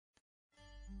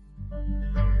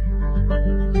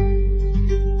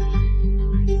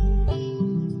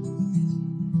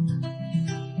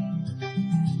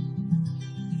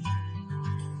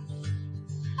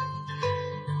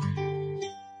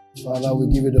Father, we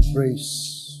give you the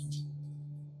praise.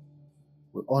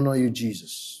 We honor you,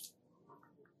 Jesus.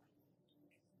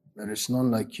 There is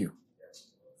none like you.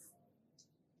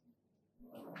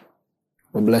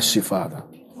 We bless you, Father.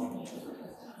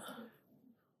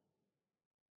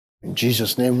 In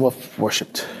Jesus' name we have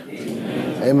worshipped.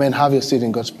 Amen. Have your seat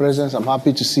in God's presence. I'm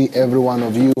happy to see every one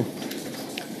of you.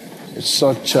 It's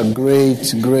such a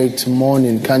great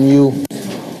morning. Can you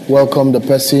welcome the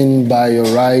person by your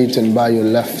right and by your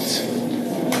left?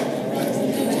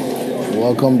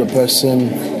 Welcome the person.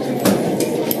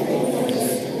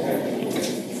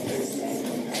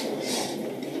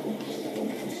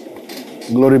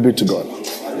 Glory be to God.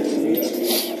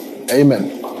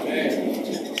 Amen.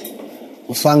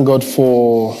 We thank God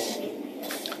for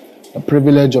the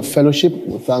privilege of fellowship.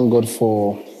 We thank God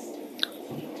for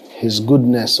His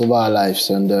goodness over our lives.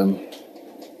 And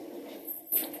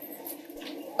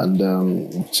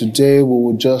today we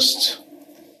will just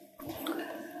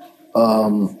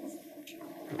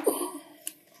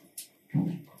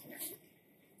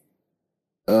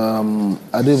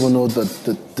I don't even know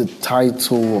the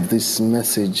title of this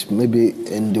message. Maybe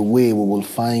in the way we will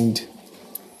find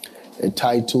a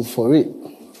title for it.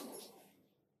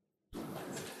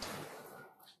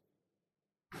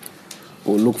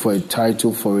 We'll look for a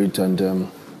title for it, and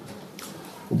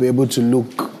we'll be able to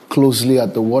look closely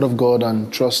at the Word of God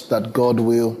and trust that God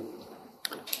will,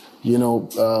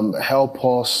 help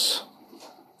us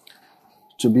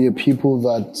to be a people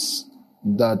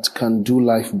that can do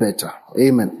life better.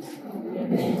 Amen.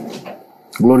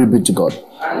 Glory be to God.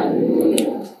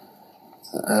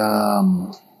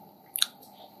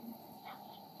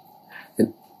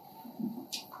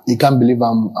 You can't believe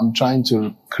I'm trying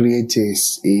to create a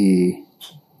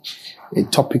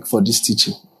topic for this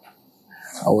teaching.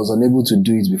 I was unable to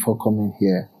do it before coming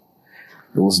here.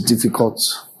 It was difficult.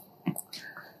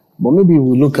 But maybe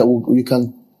we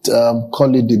can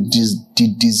call it the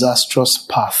disastrous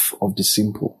path of the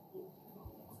simple.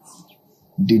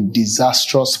 The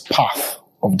disastrous path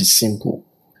of the simple.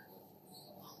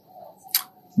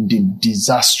 The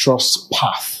disastrous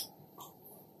path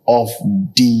of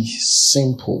the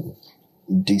simple.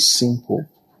 The simple.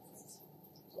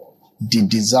 The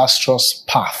disastrous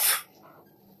path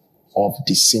of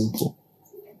the simple.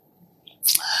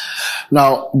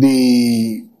 Now,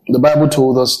 the Bible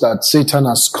told us that Satan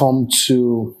has come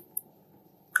to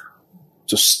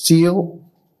steal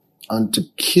and to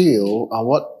kill and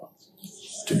what?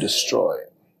 To destroy.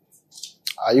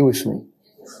 Are you with me?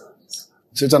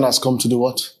 Satan has come to do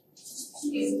what?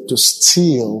 To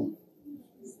steal,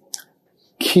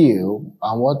 kill,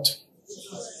 and what?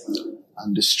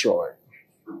 And destroy.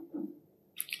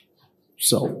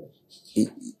 So,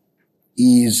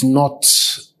 he is not,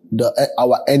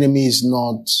 our enemy is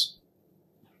not,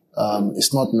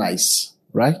 it's not nice,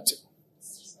 right?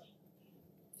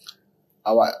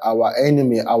 Our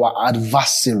enemy, our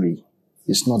adversary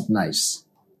is not nice.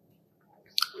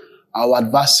 Our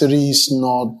adversary is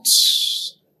not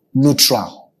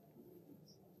neutral.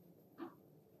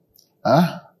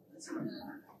 Our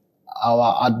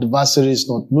adversary is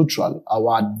not neutral.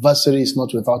 Our adversary is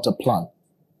not without a plan.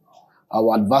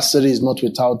 Our adversary is not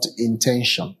without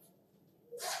intention.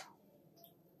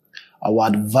 Our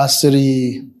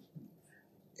adversary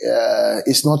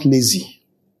is not lazy.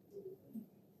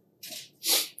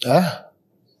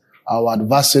 Our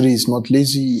adversary is not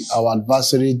lazy. Our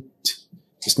adversary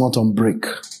is not on break.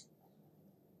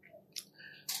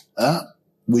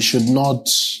 We should not,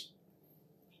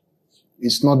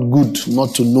 it's not good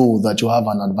not to know that you have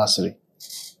an adversary.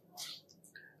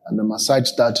 And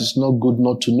besides that, it's not good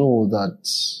not to know that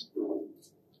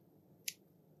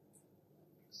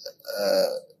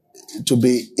to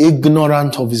be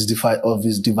ignorant of his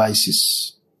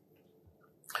devices.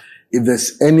 If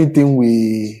there's anything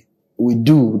we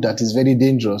do that is very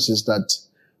dangerous, is that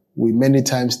we many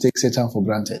times take Satan for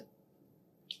granted.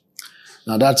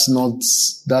 Now that's not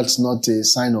a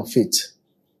sign of faith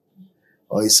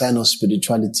or a sign of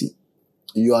spirituality.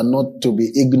 You are not to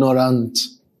be ignorant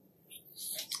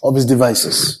of his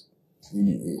devices.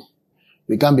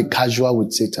 We can't be casual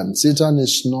with Satan. Satan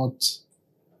is not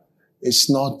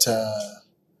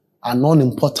a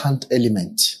non-important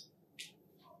element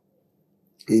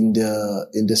in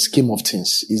the scheme of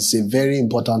things. It's a very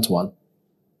important one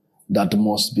that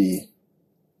must be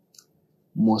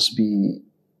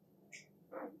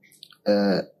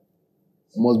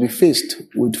faced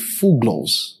with full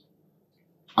gloves,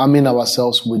 arming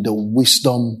ourselves with the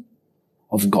wisdom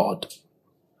of God.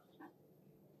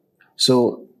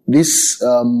 So this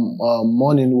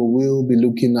morning we will be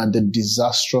looking at the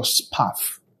disastrous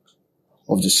path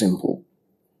of the simple.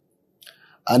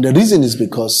 And the reason is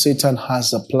because Satan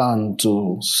has a plan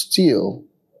to steal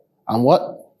and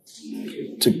what?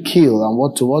 To kill and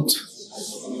what?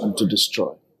 And to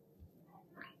destroy.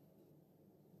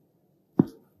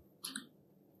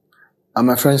 Are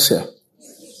my friends here?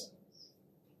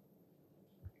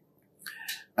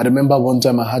 I remember one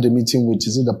time I had a meeting with,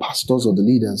 is it the pastors or the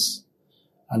leaders?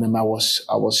 And then I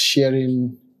was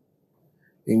sharing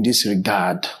in this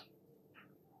regard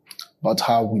about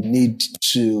how we need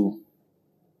to,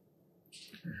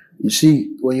 you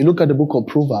see, when you look at the book of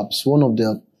Proverbs, one of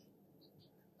the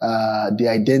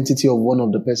identity of one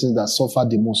of the persons that suffered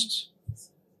the most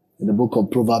in the book of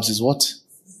Proverbs is what?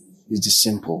 Is the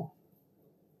simple.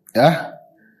 Yeah?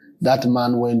 That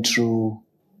man went through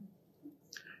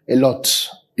a lot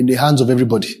in the hands of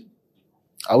everybody.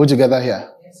 Are we together here?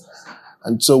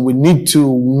 And so we need to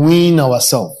win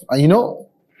ourselves. And you know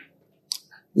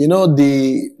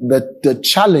the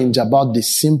challenge about the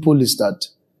simple is that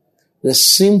the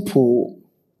simple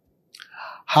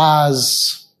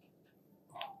has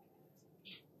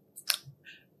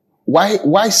why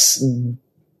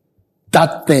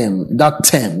that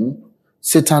term,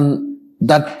 Satan,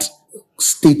 that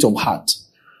state of heart,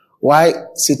 why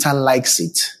Satan likes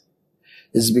it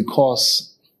is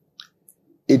because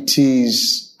it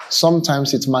is,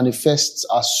 sometimes it manifests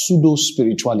as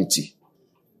pseudo-spirituality.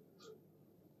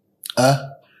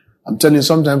 I'm telling you,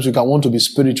 sometimes you can want to be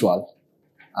spiritual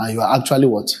and you are actually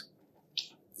what?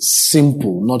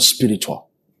 Simple, not spiritual.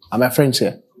 Are my friends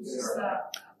here? Yes,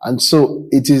 and so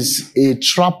it is a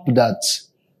trap that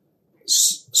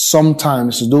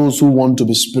sometimes those who want to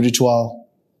be spiritual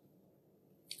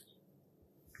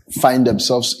find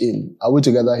themselves in. Are we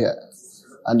together here?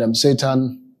 And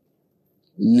Satan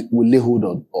will lay hold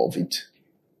of it.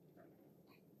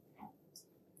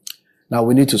 Now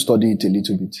we need to study it a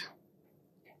little bit.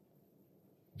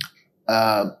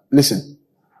 Listen,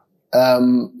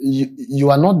 you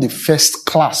are not the first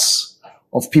class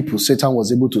of people Satan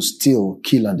was able to steal,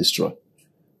 kill, and destroy.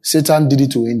 Satan did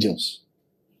it to angels.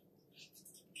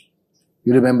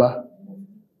 You remember?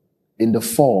 In the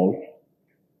fall,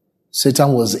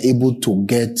 Satan was able to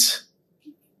get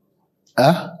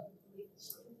a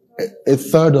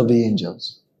third of the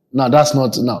angels. Now that's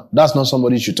not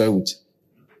somebody you should toy with.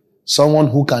 Someone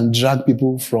who can drag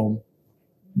people from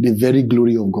the very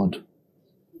glory of God.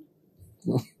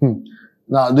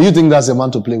 Now, do you think that's a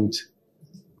man to play with?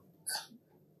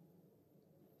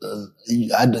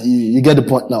 You get the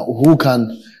point now. Who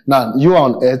can? Now, you are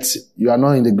on earth. You are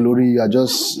not in the glory. You are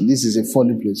just, this is a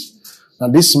fallen place. Now,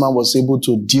 this man was able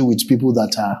to deal with people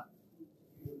that are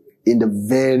in the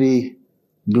very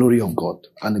glory of God.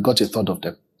 And he got a third of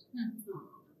them.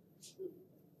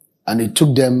 And he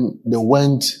took them, they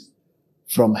went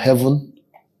from heaven,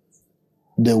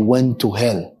 they went to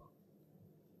hell.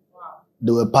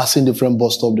 They were passing different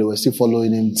bus stops, they were still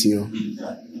following him till.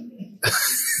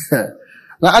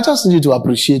 Now, I just need you to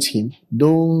appreciate him.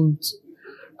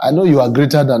 I know you are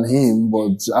greater than him,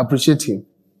 but appreciate him.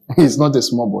 He's not a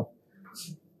small boy.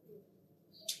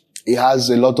 He has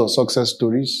a lot of success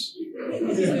stories.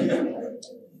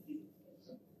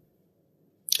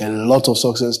 A lot of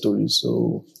success stories.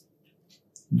 So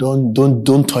don't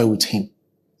toy with him.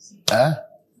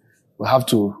 We have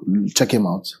to check him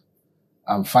out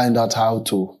and find out how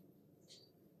to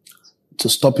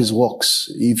stop his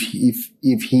works.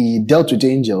 If he dealt with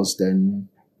angels, then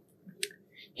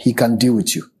he can deal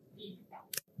with you.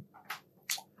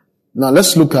 Now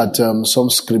let's look at some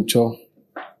scripture.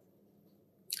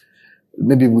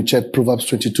 Maybe we check Proverbs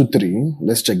 22:3.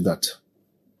 Let's check that.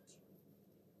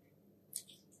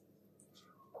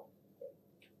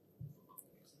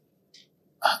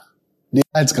 The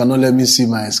lights cannot let me see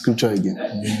my scripture again.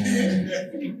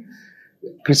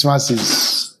 Christmas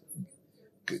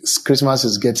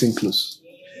is getting close.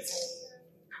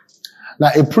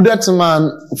 Now, a prudent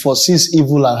man foresees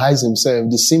evil and hides himself.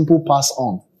 The simple pass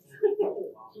on.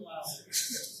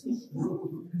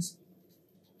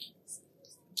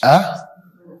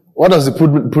 What does the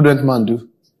prudent man do?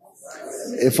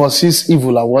 He foresees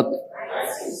evil and what?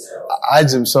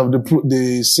 Hides himself.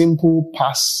 The simple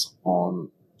pass on.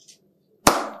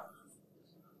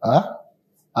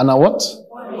 And are what?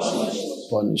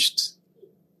 Punished.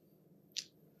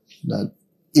 That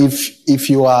if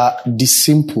you are the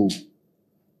simple,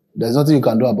 there's nothing you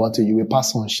can do about it. You will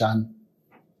pass on, Shan.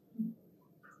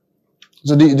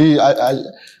 So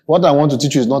what I want to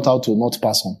teach you is not how to not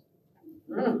pass on.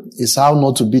 It's how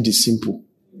not to be the simple.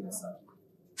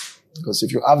 Because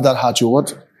if you have that heart, you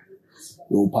what?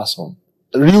 You will pass on.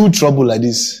 Real trouble like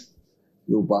this,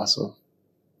 you will pass on.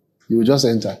 You will just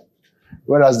enter.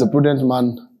 Whereas the prudent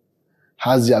man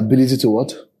has the ability to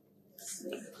what?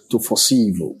 To foresee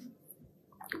evil.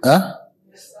 Huh?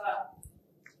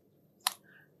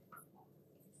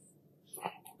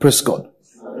 Praise God.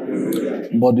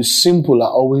 But the simple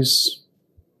are always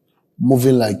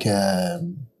moving like they're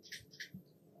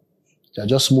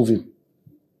just moving.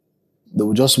 They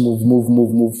will just move,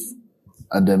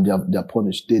 and then they're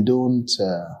punished. They don't.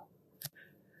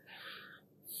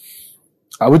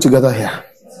 Are we together here?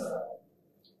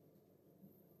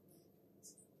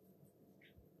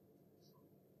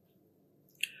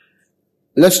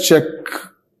 Let's check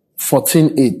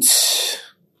 14:8.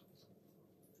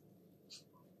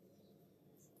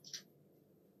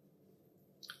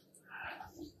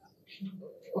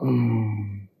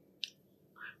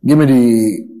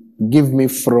 Give me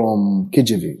from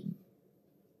KJV.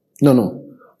 No.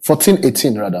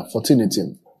 14:18 rather.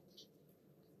 14:18.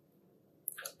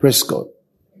 Praise God.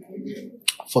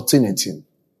 14:18.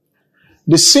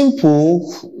 The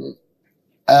simple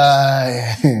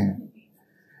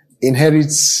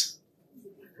inherits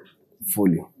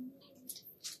fully.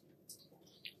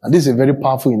 And this is a very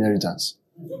powerful inheritance.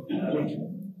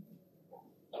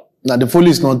 Now the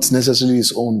folly is not necessarily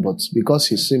his own, but because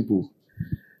he's simple,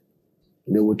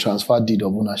 they will transfer deed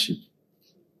of ownership.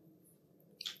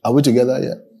 Are we together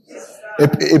here?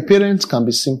 A parent can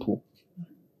be simple.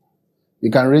 You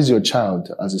can raise your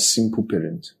child as a simple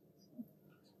parent.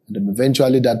 And then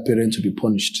eventually that parent will be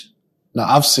punished. Now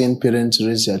I've seen parents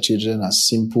raise their children as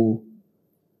simple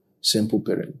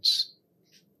parents.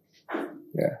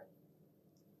 Yeah.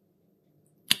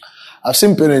 I've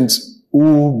seen parents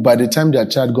who, by the time their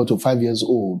child got to 5 years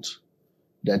old,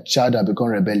 their child had become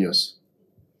rebellious.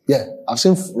 Yeah, I've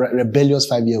seen rebellious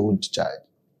 5-year-old child.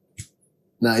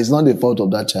 Now, it's not the fault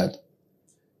of that child.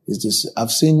 It's this.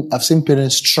 I've seen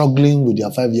parents struggling with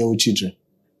their 5-year-old children.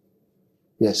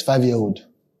 Yes, 5-year-old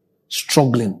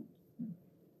struggling.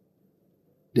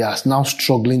 They are now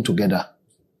struggling together.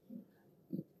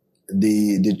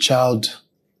 The child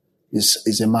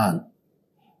is a man.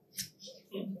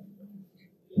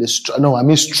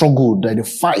 Struggle. They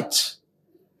fight.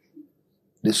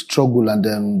 They struggle, and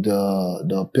then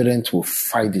the parent will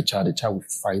fight the child. The child will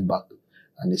fight back,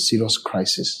 and a serious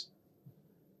crisis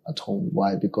at home.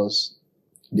 Why? Because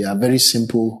they are very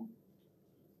simple.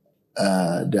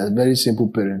 They are very simple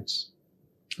parents,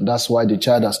 and that's why the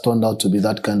child has turned out to be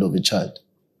that kind of a child.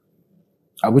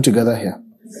 Are we together here?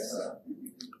 Yes, sir.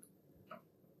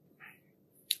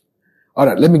 All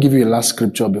right. Let me give you a last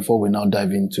scripture before we now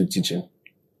dive into teaching.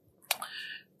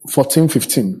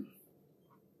 14:15.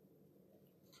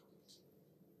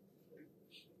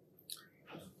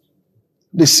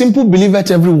 The simple believeth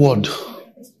every word.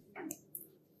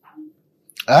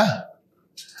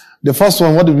 The first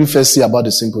one, what did we first see about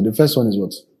the simple? The first one is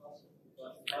what?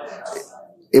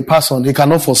 A person, he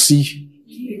cannot foresee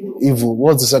evil.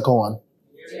 What's the second one?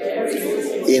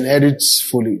 He inherits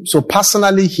fully. So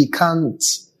personally, he can't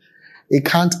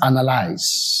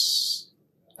analyze.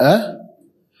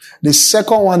 The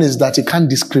second one is that he can't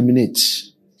discriminate.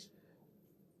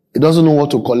 He doesn't know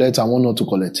what to collect and what not to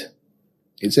collect.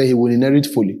 He said he will inherit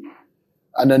fully.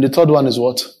 And then the third one is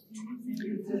what?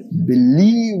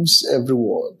 Believes every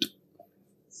word.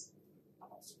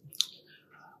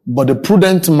 But the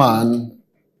prudent man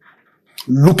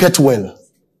looketh well.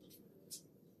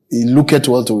 He looketh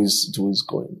well to his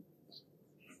going.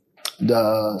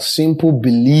 The simple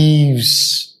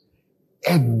believes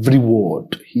every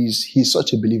word. He's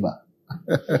such a believer.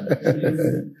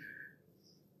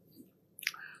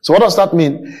 So what does that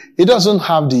mean? It doesn't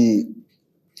have,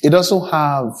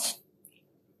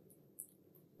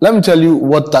 let me tell you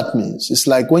what that means. It's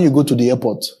like when you go to the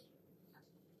airport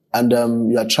and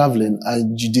you are traveling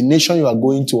and the nation you are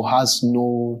going to has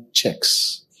no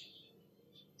checks.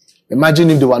 Imagine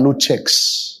if there were no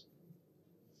checks.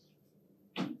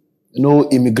 No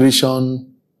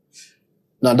immigration.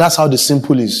 Now that's how the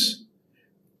simple is.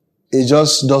 It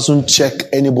just doesn't check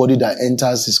anybody that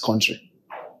enters his country.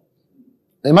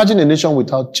 Imagine a nation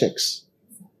without checks.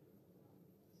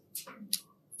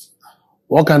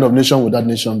 What kind of nation would that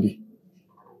nation be?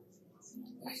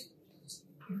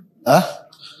 A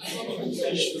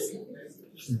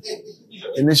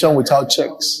nation without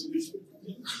checks.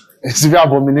 It's a very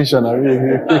abomination.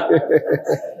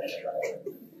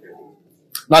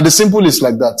 Now the simple is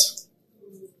like that.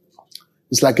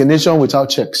 It's like a nation without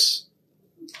checks.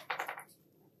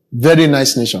 Very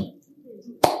nice nation.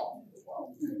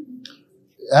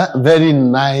 Very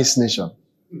nice nation.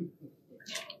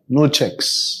 No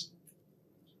checks.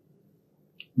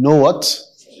 No what?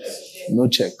 No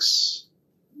checks.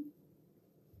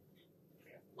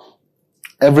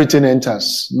 Everything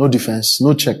enters. No defense.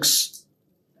 No checks.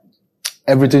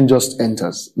 Everything just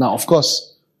enters. Now, of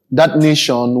course, that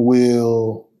nation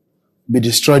will be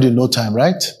destroyed in no time,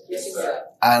 right? Yes, sir.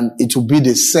 And it will be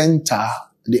the center,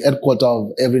 the headquarter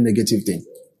of every negative thing.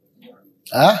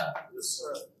 Huh? Yes,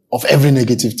 sir. Of every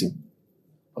negative thing.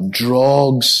 Of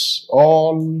drugs,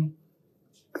 all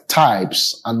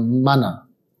types and manner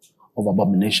of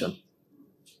abomination.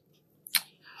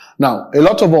 Now, a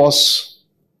lot of us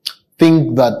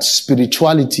think that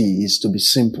spirituality is to be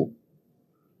simple.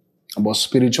 But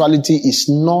spirituality is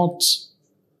not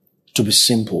to be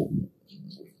simple.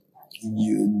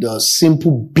 The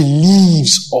simple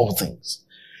believes all things.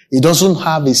 It doesn't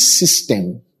have a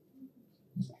system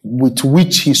with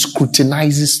which he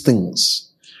scrutinizes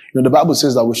things. You know, the Bible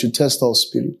says that we should test our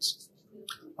spirits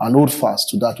and hold fast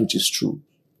to that which is true.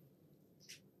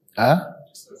 Huh?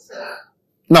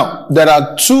 Now, there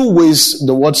are two ways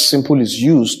the word simple is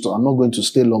used. I'm not going to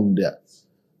stay long there.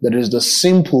 There is the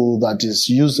simple that is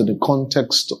used in the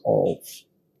context of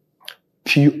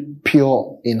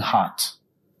pure in heart.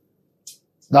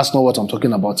 That's not what I'm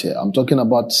talking about here. I'm talking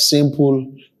about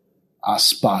simple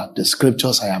as per the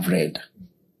scriptures I have read.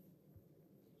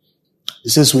 It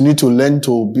says we need to learn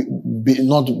to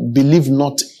believe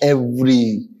not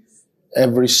every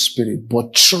spirit,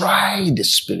 but try the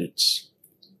spirits.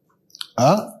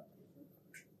 Huh?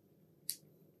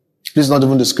 This is not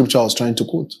even the scripture I was trying to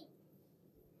quote.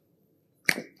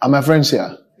 Are my friends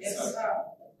here? Yes, sir.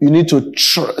 You need to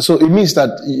try. So it means that,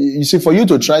 you see, for you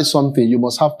to try something, you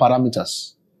must have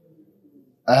parameters.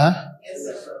 Huh? Yes,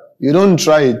 sir. You don't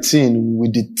try a thing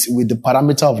with the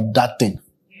parameter of that thing.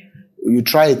 You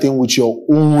try a thing with your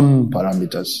own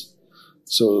parameters.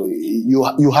 So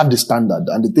you have the standard,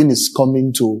 and the thing is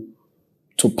coming to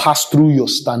pass through your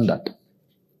standard,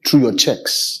 through your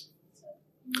checks.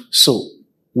 So,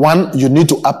 one, you need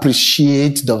to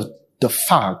appreciate the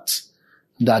fact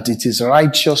that it is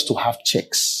righteous to have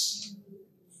checks.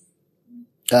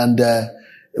 And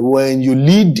when you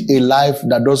lead a life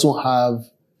that doesn't have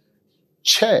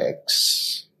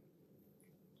checks,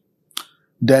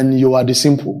 then you are the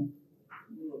simple.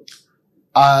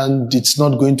 And it's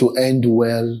not going to end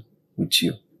well with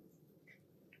you.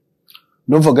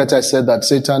 Don't forget I said that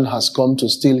Satan has come to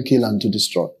steal, kill, and to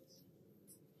destroy.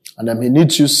 And then he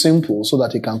needs you simple so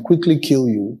that he can quickly kill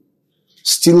you,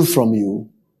 steal from you,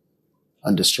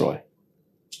 and destroy.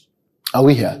 Are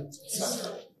we here?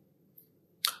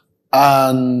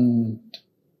 And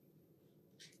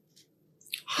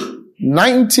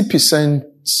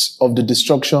 90% of the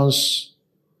destructions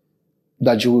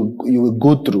that you will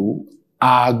go through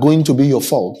are going to be your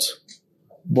fault,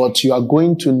 but you are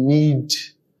going to need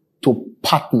to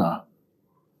partner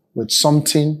with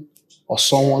something or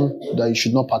someone that you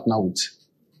should not partner with.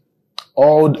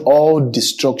 All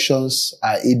destructions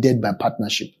are aided by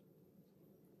partnership.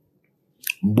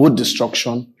 Both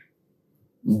destruction,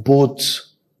 both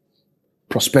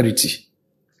prosperity.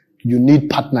 You need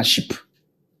partnership.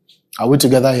 Are we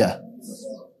together here?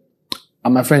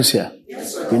 Are my friends here?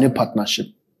 Yes, sir. You need partnership.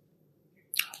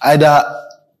 Either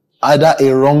a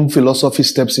wrong philosophy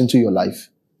steps into your life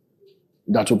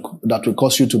that will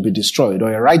cause you to be destroyed,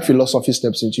 or a right philosophy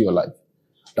steps into your life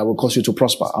that will cause you to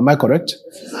prosper. Am I correct?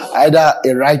 Either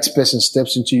a right person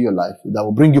steps into your life that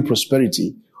will bring you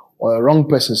prosperity, or a wrong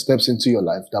person steps into your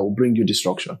life that will bring you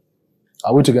destruction.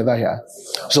 Are we together here?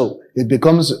 So it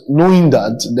becomes knowing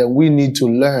that, then we need to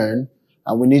learn,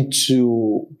 and we need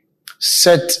to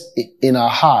set in our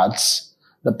hearts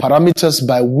the parameters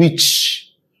by which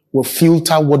will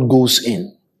filter what goes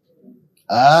in.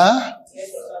 Are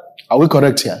we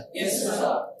correct here? Yes,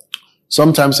 sir.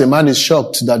 Sometimes a man is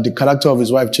shocked that the character of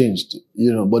his wife changed,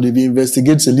 but if he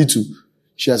investigates a little,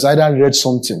 she has either read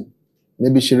something.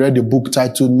 Maybe she read a book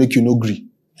titled Make You No Gree.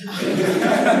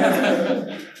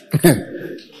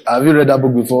 Have you read that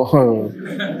book before?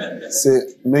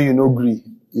 Say, Make You No Gree.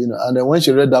 And then when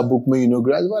she read that book, Make You No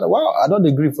Gree, I said, wow, I don't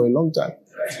agree for a long time.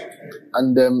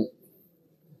 And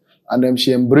then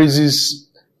she embraces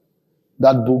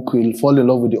that book, will fall in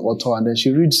love with the author, and then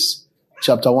she reads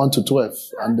chapter 1 to 12,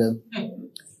 and then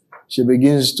she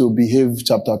begins to behave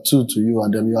chapter 2 to you,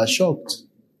 and then you are shocked.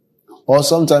 Or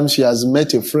sometimes she has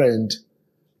met a friend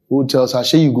who tells her,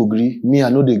 "Shey you go agree? Me, I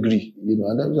know they agree."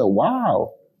 And then you say,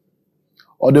 wow.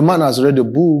 Or the man has read a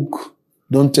book,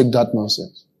 don't take that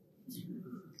nonsense.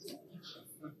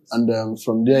 And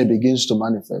from there it begins to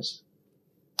manifest.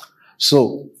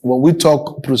 So, when we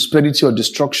talk prosperity or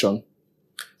destruction,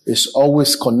 it's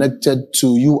always connected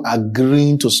to you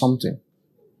agreeing to something.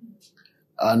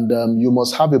 And you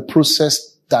must have a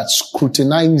process that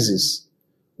scrutinizes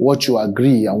what you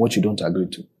agree and what you don't agree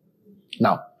to.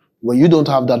 Now, when you don't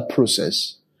have that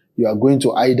process, you are going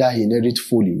to either inherit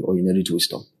folly or inherit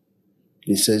wisdom.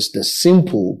 It says the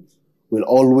simple will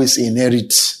always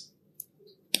inherit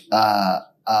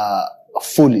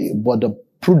folly, but the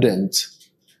prudent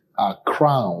are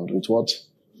crowned with what?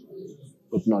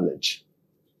 With knowledge.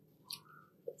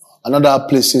 Another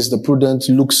place is the prudent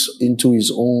looks into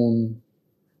his own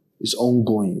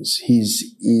goings.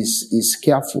 He's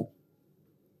careful.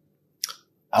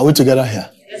 Are we together here?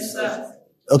 Yes, sir.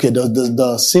 Okay,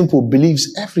 the simple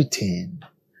believes everything.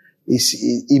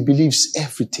 He believes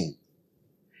everything.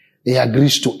 He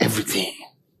agrees to everything.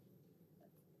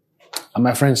 Are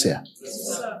my friends here?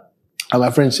 Yes, sir. Are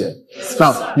my friends here? Yes,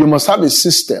 Now, sir. you must have a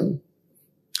system,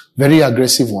 very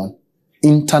aggressive one,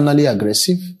 internally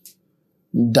aggressive,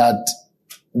 that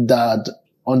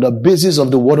on the basis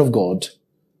of the word of God,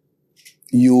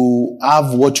 you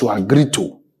have what you agree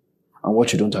to and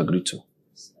what you don't agree to.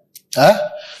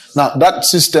 Now, that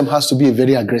system has to be a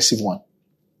very aggressive one.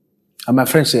 Are my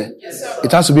friends here? Yes, sir.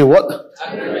 It has to be a what?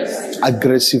 Aggressive.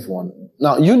 Aggressive one.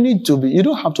 Now, you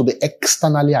don't have to be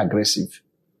externally aggressive.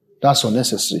 That's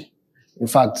unnecessary. In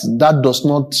fact, that does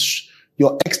not,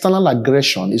 your external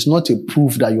aggression is not a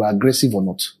proof that you are aggressive or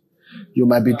not. You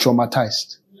might be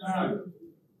traumatized.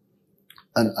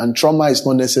 And trauma is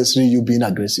not necessarily you being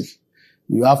aggressive.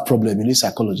 You have problem, you need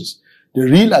psychologists. The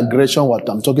real aggression, what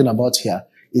I'm talking about here,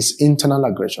 is internal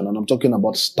aggression, and I'm talking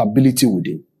about stability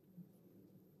within.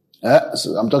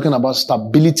 So I'm talking about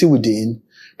stability within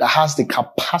that has the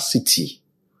capacity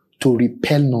to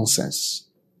repel nonsense.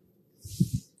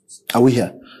 Are we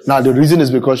here? Now, the reason is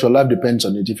because your life depends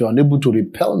on it. If you're unable to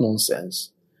repel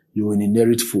nonsense, you will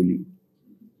inherit fully.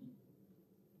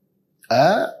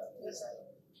 Are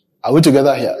we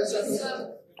together here?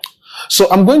 So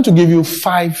I'm going to give you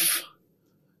 5.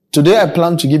 Today I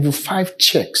plan to give you 5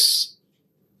 checks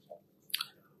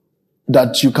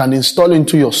that you can install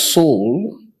into your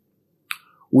soul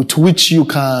with which you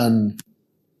can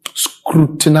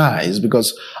scrutinize,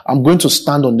 because I'm going to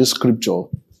stand on this scripture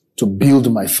to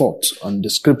build my thought on the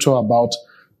scripture about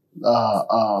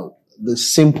the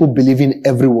simple believing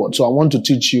every word. So I want to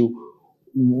teach you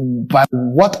by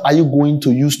what are you going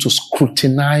to use to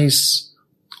scrutinize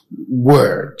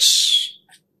words.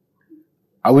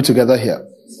 Are we together here?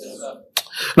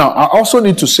 Now, I also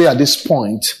need to say at this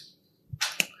point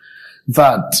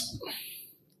that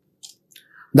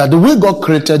the way God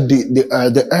created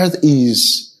the earth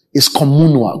is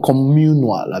communal.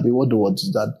 I mean, what the word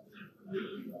is that?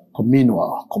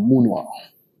 Communal.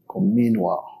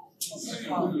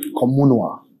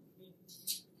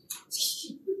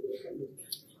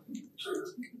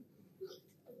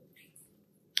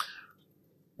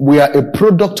 We are a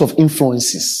product of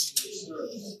influences.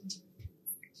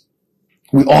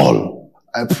 We all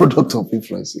are a product of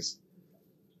influences.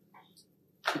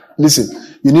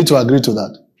 Listen, you need to agree to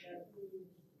that.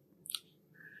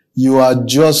 You are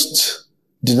just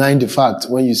denying the fact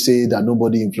when you say that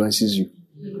nobody influences you.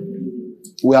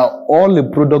 We are all a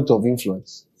product of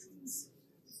influence.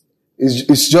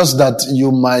 It's just that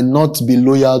you might not be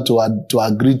loyal to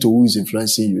agree to who is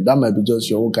influencing you. That might be just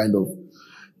your own kind of,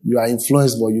 you are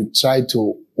influenced, but you try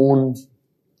to own.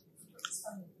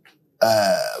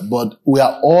 But we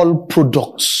are all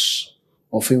products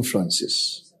of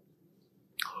influences.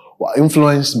 We are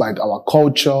influenced by our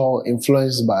culture,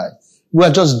 we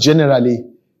are just generally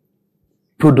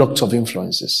products of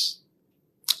influences.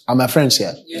 Are my friends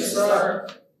here? Yes, sir.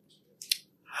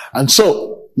 And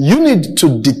so, you need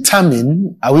to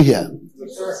determine, are we here?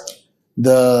 Yes, sir.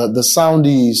 The sound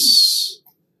is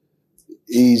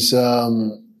it's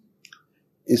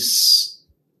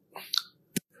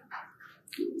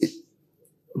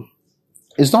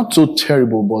not so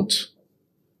terrible, but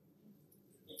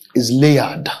it's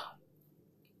layered.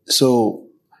 So,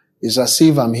 it's as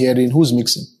if I'm hearing, who's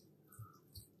mixing?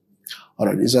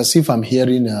 Alright, it's as if I'm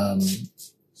hearing,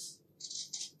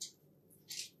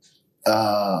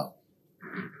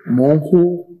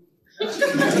 Monhu.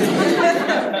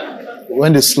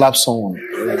 When they slap someone.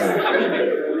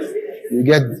 You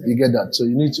get that. So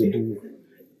you need to do it.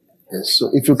 Yes. So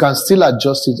if you can still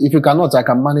adjust it, if you cannot, I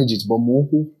can manage it, but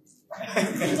Monhu.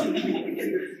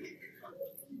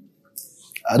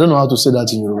 I don't know how to say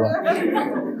that in Yoruba.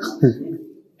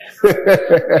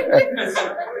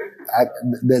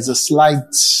 There's a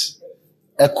slight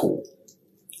echo.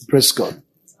 Praise God.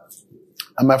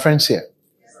 Are my friends here?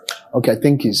 Okay, I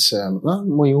think it's all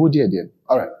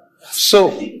right. So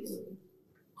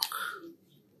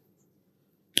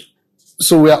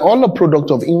we are all a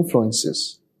product of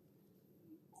influences.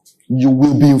 You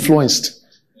will be influenced.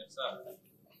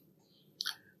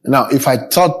 Now, if I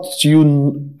taught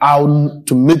you how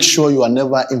to make sure you are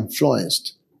never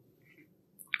influenced,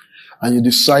 and you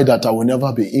decide that I will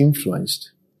never be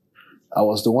influenced, I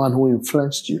was the one who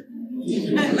influenced you.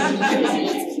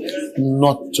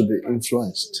 Not to be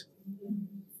influenced.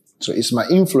 So it's my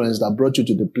influence that brought you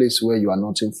to the place where you are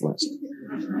not influenced.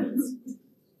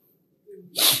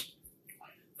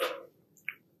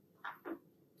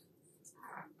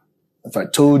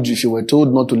 If you were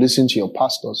told not to listen to your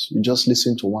pastors, you just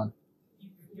listen to one.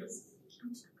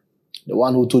 The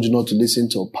one who told you not to listen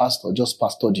to a pastor just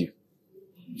pastored you.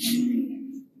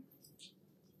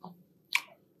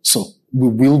 So we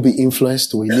will be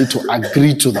influenced. We need to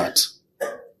agree to that.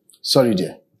 Sorry,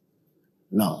 dear.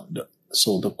 Now, there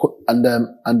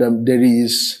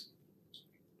is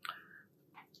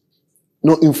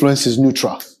no influence is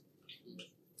neutral.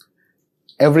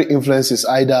 Every influence is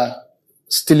either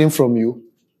stealing from you,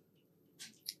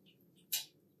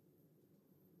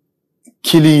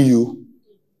 killing you,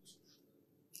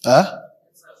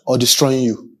 or destroying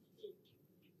you.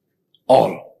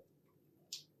 All.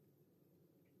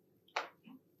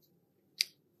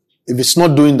 If it's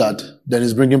not doing that, then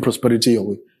it's bringing prosperity your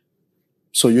way.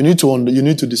 So you need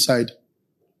to decide,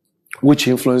 which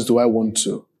influence do I want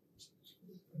to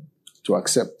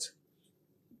accept.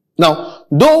 Now,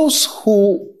 those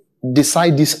who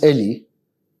decide this early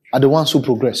are the ones who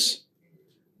progress.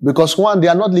 Because one, they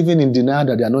are not living in denial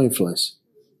that they are not influenced.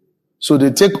 So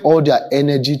they take all their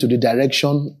energy to the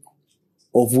direction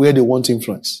of where they want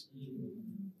influence.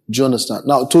 Do you understand?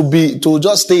 Now, to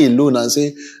just stay alone and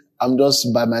say, I'm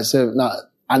just by myself. Now,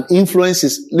 an influence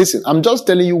is, listen, I'm just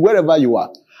telling you, wherever you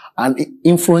are, an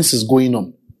influence is going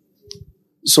on.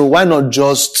 So why not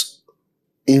just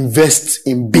invest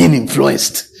in being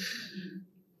influenced?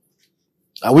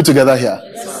 Are we together here?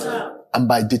 Yes, sir. And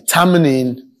by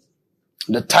determining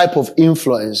the type of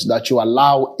influence that you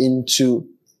allow into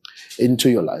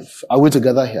your life. Are we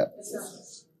together here? Yes,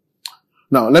 sir.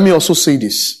 Now, let me also say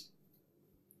this.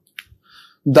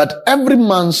 That every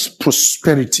man's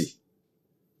prosperity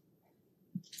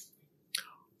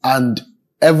and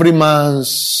every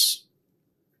man's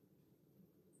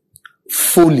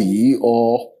folly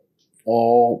or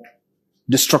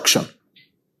destruction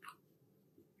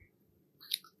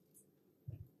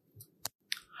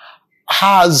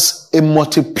has a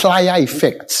multiplier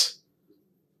effect.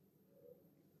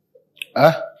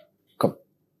 Come.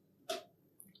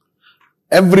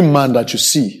 Every man that you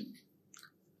see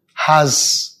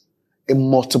has a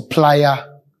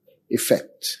multiplier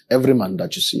effect. Every man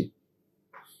that you see.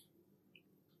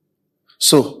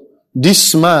 So,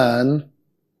 this man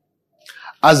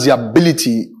has the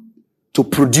ability to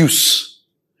produce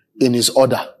in his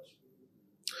order.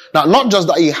 Now, not just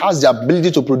that he has the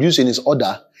ability to produce in his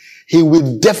order, he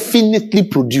will definitely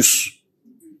produce.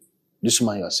 This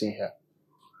man you are seeing here.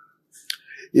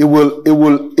 It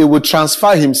will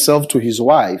transfer himself to his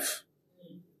wife.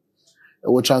 It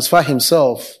will transfer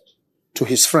himself to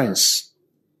his friends.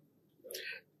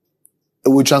 It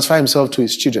will transfer himself to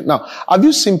his children. Now, have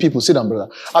you seen people, sit down,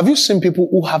 brother. Have you seen people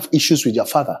who have issues with their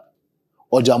father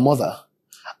or their mother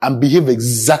and behave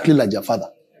exactly like their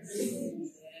father?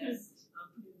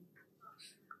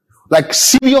 Like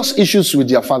serious issues with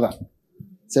their father.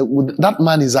 So that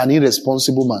man is an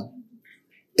irresponsible man.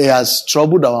 He has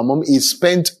troubled our mom. He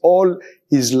spent all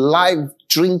his life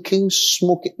drinking,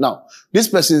 smoking. Now, this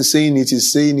person is saying it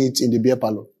in the beer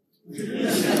parlor.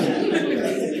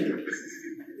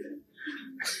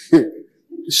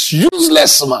 It's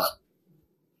useless, man.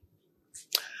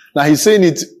 Now he's saying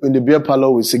it in the beer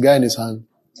parlor with a cigar in his hand.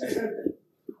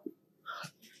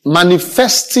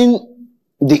 Manifesting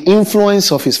the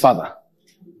influence of his father.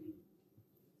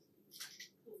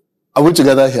 Are we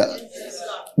together here?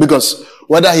 Because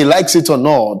whether he likes it or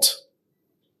not,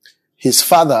 his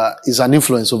father is an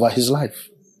influence over his life.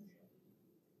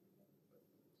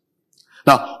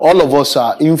 Now, all of us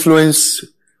are influenced.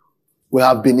 We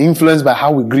have been influenced by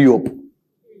how we grew up.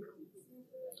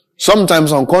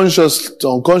 Sometimes unconscious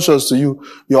to you,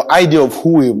 your idea of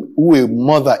who a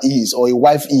mother is or a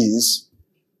wife is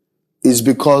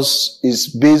because it's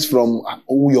based from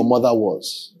who your mother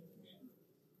was.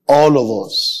 All of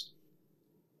us.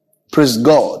 Praise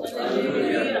God.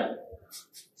 Hallelujah.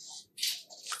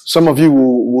 Some of you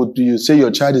would you say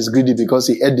your child is greedy because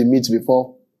he ate the meat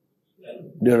before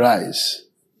the rice.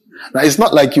 Now it's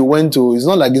not like it's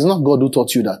not God who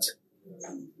taught you that.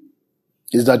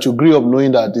 It's that you grew up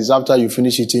knowing that it's after you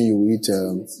finish eating, you eat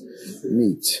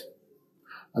meat.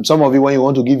 And some of you, when you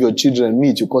want to give your children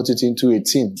meat, you cut it into a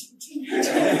tin.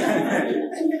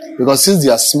 Because since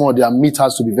they are small, their meat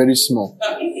has to be very small.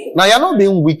 Now, you're not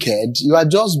being wicked. You are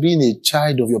just being a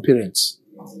child of your parents.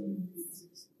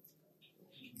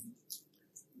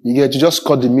 You just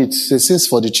cut the meat. Say, since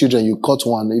for the children, you cut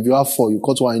one. If you have 4, you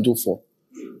cut one into 4.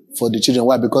 For the children.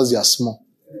 Why? Because they are small.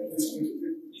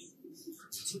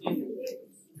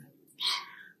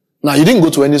 Now, you didn't go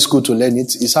to any school to learn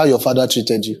it. It's how your father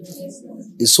treated you.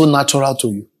 It's so natural to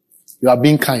you. You are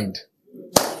being kind.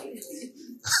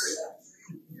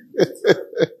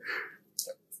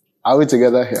 Are we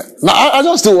together here? Now, I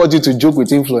just don't want you to joke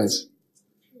with influence.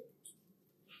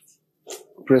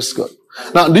 Praise God.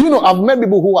 Now, do you know, I've met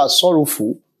people who are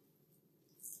sorrowful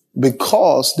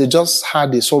because they just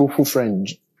had a sorrowful friend.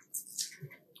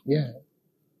 Yeah.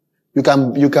 You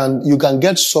can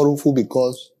get sorrowful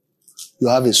because you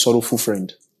have a sorrowful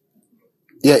friend.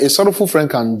 Yeah, a sorrowful friend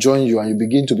can join you and you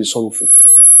begin to be sorrowful.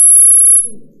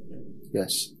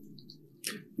 Yes.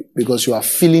 Because you are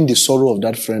feeling the sorrow of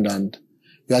that friend and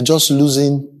you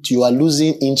are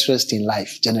losing interest in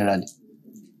life generally.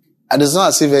 And it's not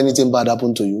as if anything bad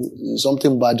happened to you.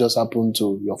 Something bad just happened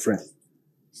to your friend.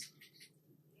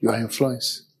 You are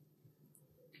influenced.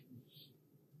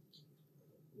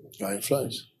 You are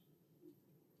influenced.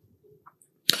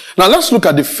 Now let's look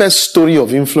at the first story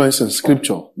of influence in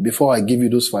scripture before I give you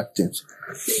those 5 things.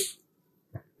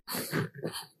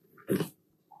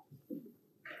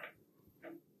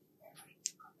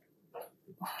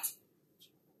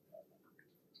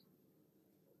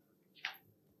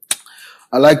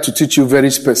 I like to teach you very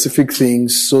specific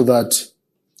things so that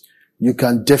you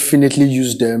can definitely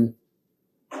use them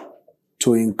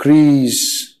to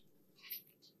increase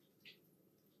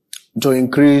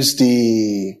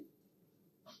the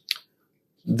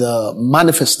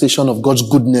manifestation of God's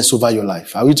goodness over your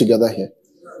life. Are we together here?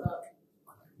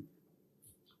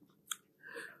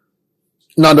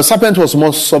 Now the serpent was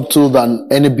more subtle than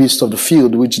any beast of the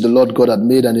field which the Lord God had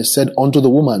made, and he said unto the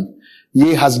woman,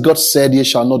 Yea, has God said, Ye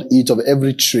shall not eat of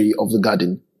every tree of the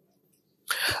garden.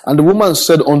 And the woman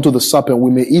said unto the serpent,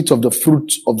 We may eat of the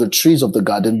fruit of the trees of the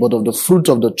garden, but of the fruit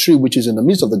of the tree which is in the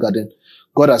midst of the garden,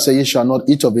 God has said, Ye shall not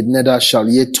eat of it, neither shall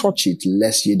ye touch it,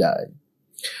 lest ye die.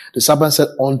 The serpent said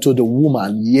unto the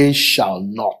woman, Ye shall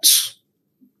not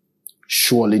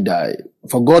surely die.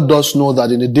 For God does know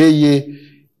that in the day ye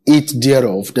eat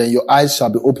thereof, then your eyes shall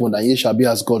be opened, and ye shall be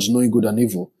as gods, knowing good and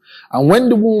evil. And when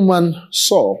the woman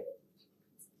saw,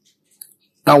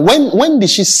 now when did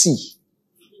she see?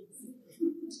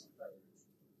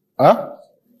 Huh?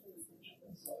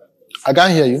 I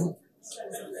can't hear you.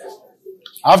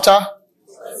 After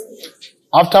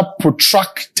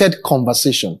protracted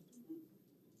conversation,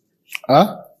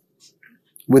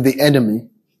 with the enemy,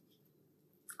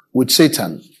 with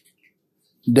Satan,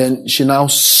 then she now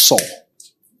saw.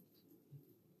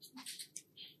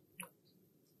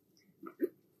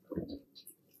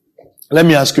 Let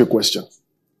me ask you a question.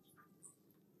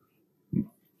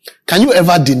 Can you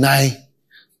ever deny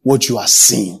what you are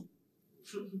seeing?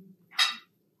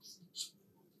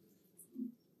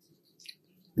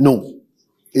 No.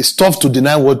 It's tough to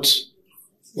deny what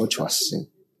you are seeing.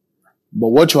 But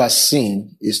what you are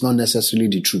seeing is not necessarily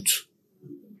the truth.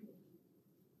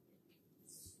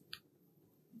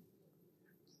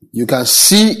 You can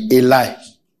see a lie.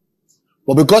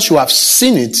 But because you have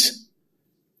seen it,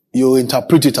 you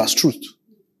interpret it as truth.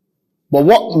 But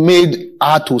what made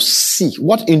her to see?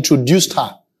 What introduced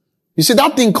her? You see,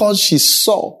 that thing called she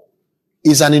saw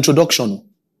is an introduction.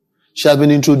 She has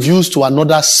been introduced to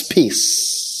another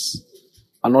space,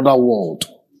 another world.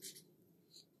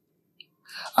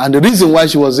 And the reason why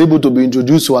she was able to be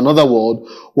introduced to another world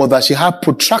was that she had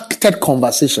protracted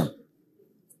conversation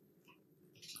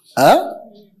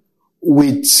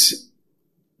with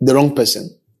the wrong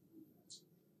person.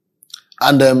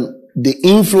 And the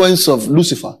influence of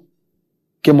Lucifer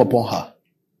came upon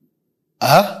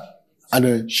her.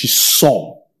 And she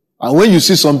saw. And when you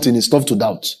see something, it's tough to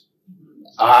doubt.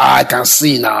 I can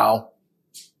see now.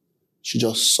 She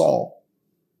just saw.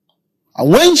 And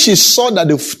when she saw that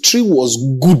the tree was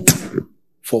good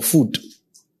for food,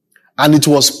 and it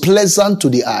was pleasant to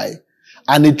the eye,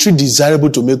 and a tree desirable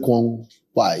to make one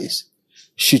wise,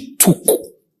 she took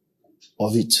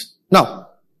of it. Now,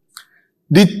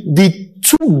 the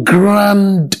 2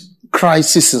 grand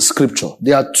crises in scripture.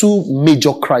 There are 2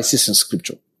 major crises in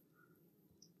scripture.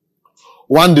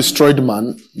 One destroyed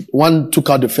man. One took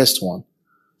out the first one.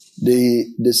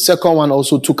 The second one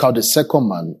also took out the second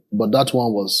man, but that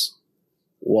one was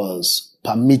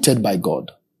permitted by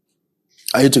God.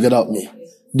 Are you together with me?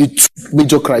 The 2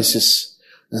 major crises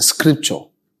in scripture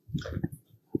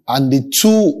and the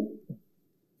 2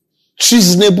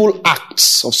 treasonable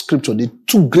acts of scripture, the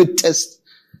 2 greatest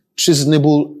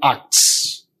treasonable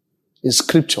acts in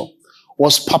scripture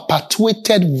was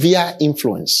perpetuated via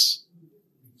influence.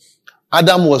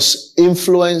 Adam was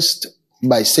influenced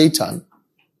by Satan,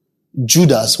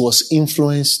 Judas was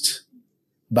influenced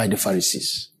by the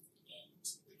Pharisees.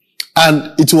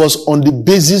 And it was on the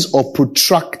basis of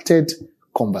protracted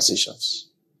conversations.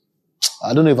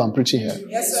 I don't know if I'm preaching here.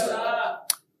 Yes, sir.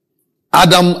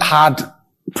 Adam had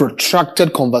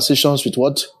protracted conversations with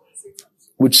what?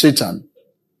 With Satan.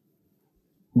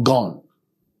 Gone.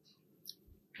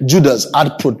 Judas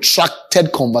had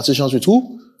protracted conversations with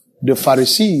who? The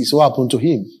Pharisees. What happened to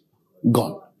him?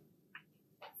 Gone.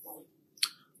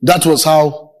 That was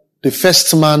how the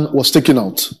first man was taken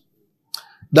out.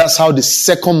 That's how the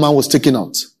second man was taken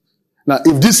out. Now,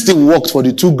 if this thing worked for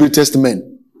the two greatest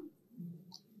men,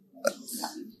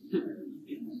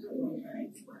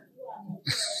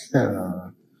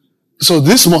 so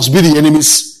this must be the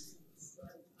enemy's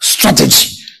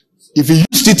strategy. If he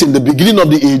used it in the beginning of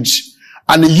the age,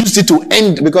 and he used it to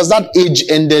end, because that age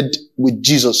ended with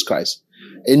Jesus Christ.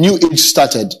 A new age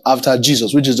started after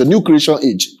Jesus, which is the new creation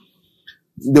age.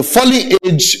 The fallen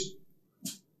age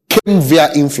came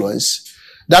via influence.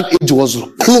 That age was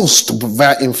closed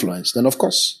via influence. Then, of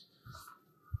course,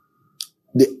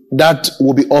 that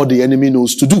will be all the enemy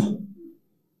knows to do.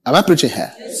 Am I preaching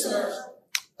here? Yes, sir.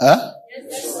 Huh?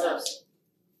 Yes, sir.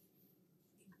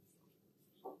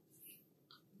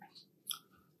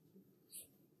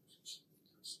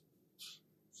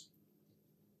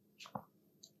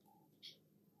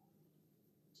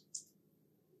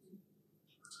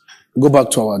 Go back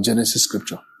to our Genesis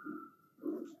scripture.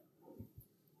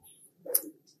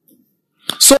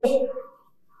 So,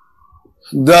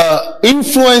 the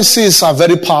influences are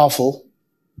very powerful,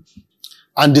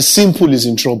 and the simple is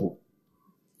in trouble.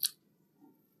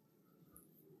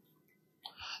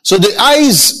 So the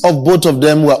eyes of both of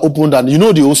them were opened, and you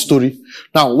know the whole story.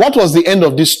 Now, what was the end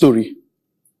of this story?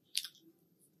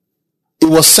 It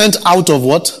was sent out of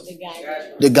what? The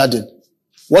garden. The garden.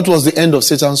 What was the end of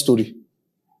Satan's story?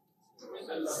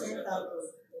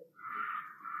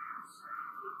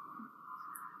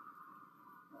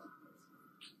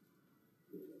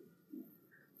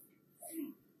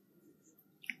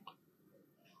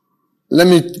 Let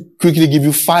me quickly give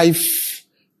you 5.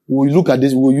 We'll look at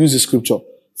this. We'll use the scripture.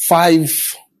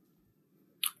 5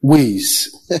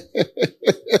 ways.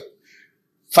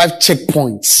 5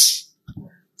 checkpoints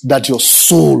that your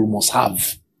soul must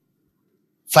have.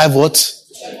 5 what?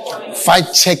 5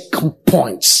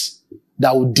 checkpoints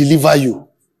that will deliver you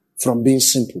from being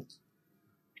simple.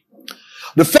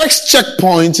 The first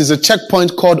checkpoint is a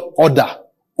checkpoint called order.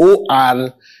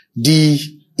 O-R-D-E-R.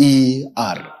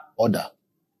 Order.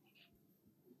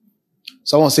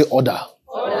 Someone say order.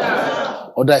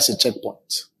 Order. Order is a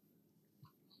checkpoint.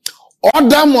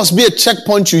 Order must be a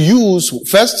checkpoint you use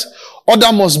first.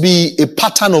 Order must be a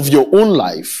pattern of your own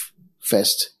life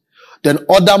first. Then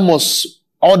order must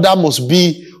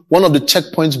be one of the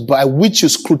checkpoints by which you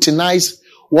scrutinize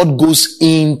what goes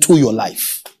into your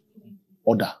life.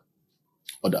 Order.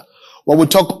 Order. When we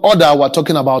talk order, we're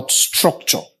talking about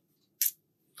structure.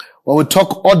 When we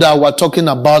talk order, we're talking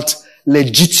about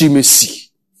legitimacy.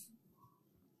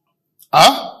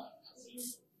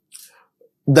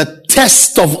 The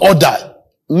test of order.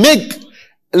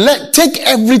 Take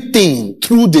everything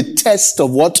through the test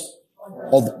of what?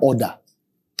 Of order.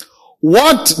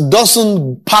 What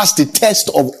doesn't pass the test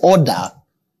of order,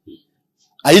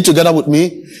 are you together with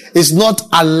me? Is not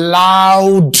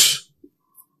allowed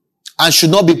and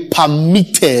should not be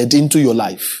permitted into your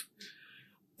life.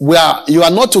 Where you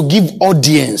are not to give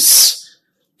audience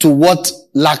to what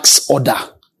lacks order.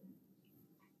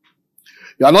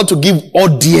 You are not to give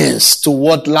audience to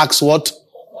what lacks what?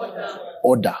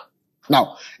 Order.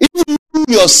 Now, if you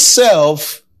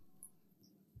yourself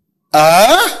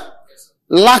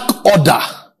lack order,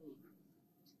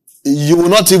 you will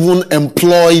not even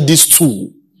employ this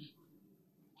tool.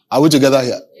 Are we together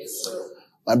here? Yes, sir.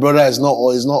 My brother is not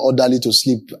orderly to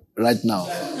sleep right now.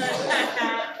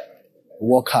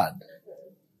 Work hard.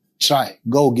 Try.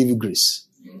 God will give you grace.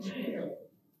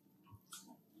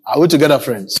 Are we together,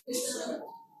 friends?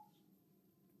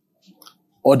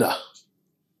 Order.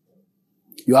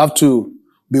 You have to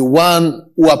be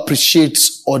one who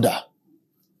appreciates order.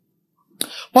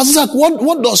 Pastor Zach,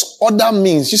 what does order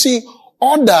means? You see,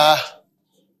 order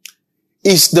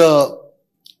is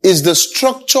the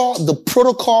structure, the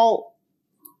protocol,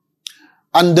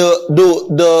 and the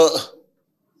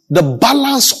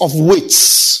balance of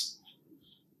weights.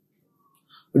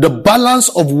 The balance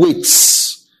of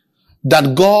weights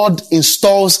that God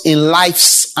installs in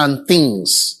lives and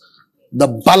things. The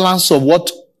balance of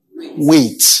what?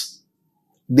 Weight.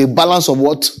 The balance of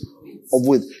what? Of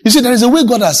weight. You see, there is a way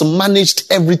God has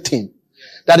managed everything.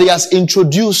 That He has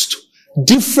introduced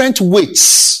different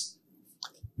weights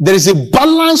there is a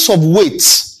balance of weight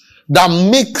that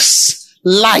makes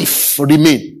life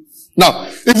remain. Now,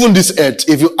 even this earth,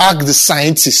 if you ask the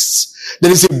scientists,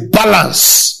 there is a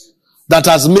balance that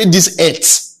has made this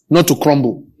earth not to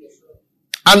crumble.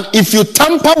 And if you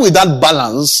tamper with that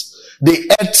balance, the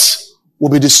earth will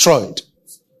be destroyed.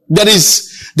 There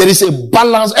is a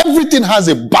balance. Everything has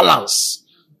a balance.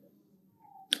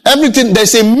 Everything,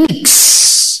 there's a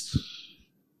mix.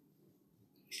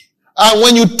 And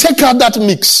when you take out that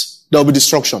mix, there will be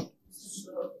destruction.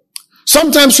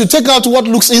 Sometimes you take out what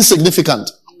looks insignificant.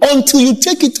 Until you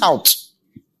take it out,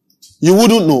 you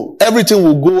wouldn't know. Everything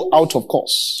will go out of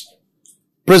course.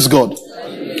 Praise God.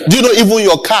 Do you know even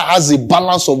your car has a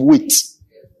balance of weight?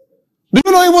 Do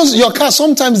you know even your car,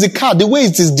 sometimes the car, the way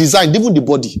it is designed, even the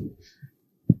body,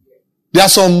 there are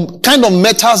some kind of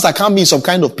metals that can be in some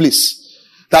kind of place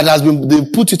that has been, they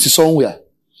put it somewhere.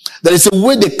 There is a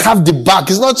way they carve the back.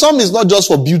 Some is not just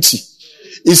for beauty.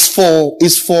 It's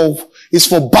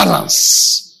for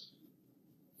balance.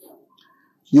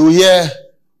 You hear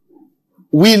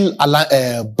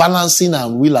balancing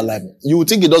and wheel alignment. You will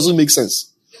think it doesn't make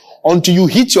sense until you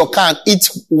hit your car and hit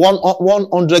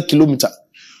 100 kilometers.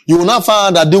 You will now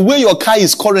find that the way your car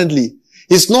is currently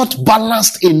is not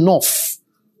balanced enough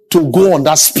to go on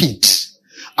that speed,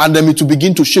 and then it will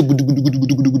begin to shake.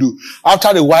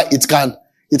 After a while, it can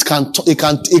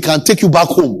take you back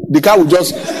home. The car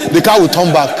will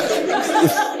turn back.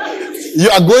 You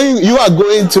are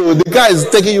going to, the car is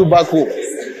taking you back home.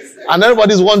 And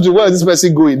everybody's wondering, where is this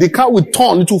person going? The car will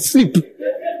turn, it will flip.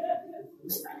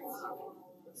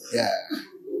 Yeah.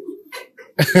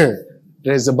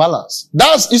 There's a balance.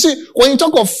 You see, when you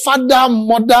talk of father,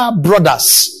 mother,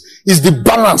 brothers, it's the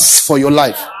balance for your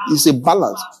life. It's a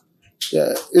balance.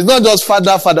 Yeah. It's not just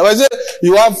father. When I say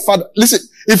you have father, listen,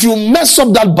 if you mess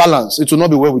up that balance, it will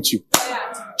not be well with you.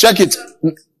 Check it.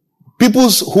 People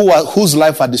whose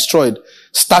life are destroyed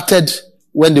started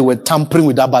when they were tampering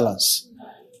with that balance.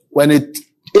 When a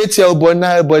 8-year-old boy,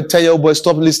 9-year-old boy, 10-year-old boy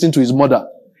stopped listening to his mother,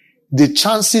 the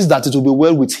chances that it will be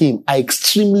well with him are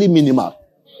extremely minimal.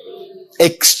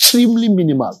 Extremely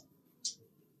minimal.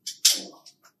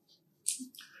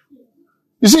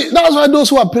 You see, that's why those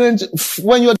who are parents,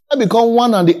 when your child becomes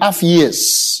 1.5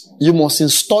 years, you must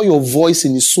install your voice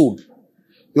in his soul.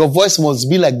 Your voice must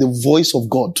be like the voice of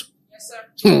God. Yes,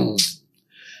 sir.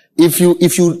 If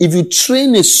you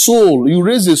train a soul, you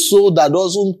raise a soul that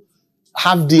doesn't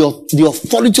have the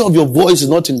authority of your voice is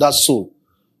not in that soul,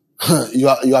 you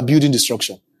are building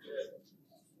destruction.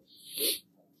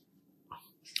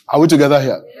 Are we together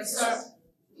here? Yes, sir.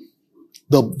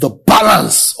 The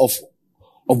balance of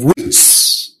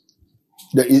weights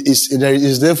there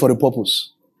is there for a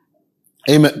purpose.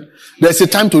 Amen. There's a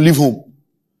time to leave home.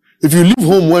 If you leave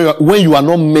home when you are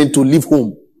not meant to leave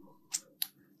home,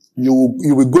 you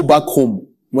will go back home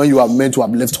when you are meant to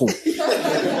have left home.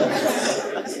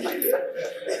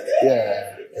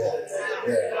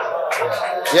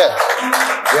 Yeah.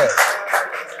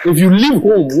 If you leave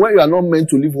home when you are not meant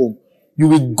to leave home, you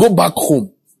will go back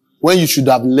home when you should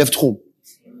have left home.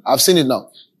 I've seen it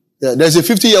now. Yeah, there's a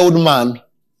 50-year-old man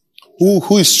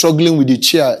who is struggling with the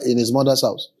chair in his mother's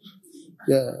house.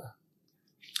 Yeah.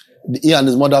 He and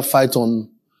his mother fight on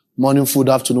morning food,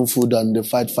 afternoon food, and they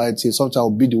fight. Sometimes I'll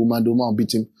beat the woman will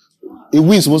beat him. He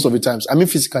wins most of the times. I mean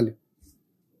physically.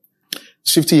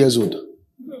 He's 50 years old.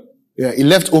 Yeah, he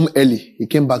left home early. He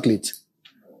came back late.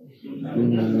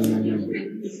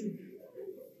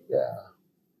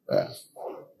 Yeah.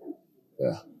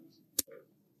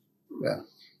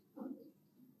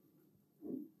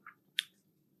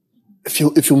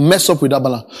 If you mess up with that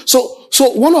balance. So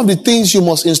one of the things you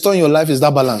must install in your life is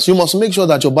that balance. You must make sure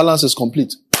that your balance is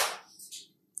complete.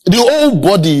 The whole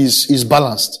body is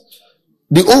balanced.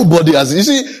 The whole body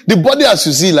the body as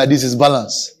you see like this is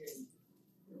balanced.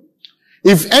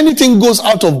 If anything goes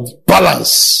out of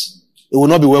balance, it will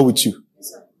not be well with you.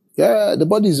 Yeah, the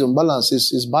body is in balance.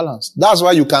 It's balanced. That's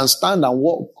why you can stand and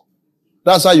walk.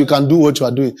 That's why you can do what you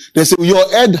are doing. They say your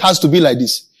head has to be like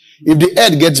this. If the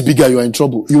head gets bigger, you are in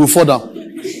trouble. You will fall down.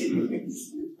 You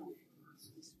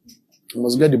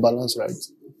must get the balance right.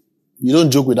 You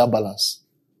don't joke with that balance.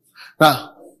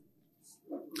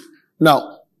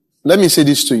 Now, let me say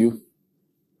this to you.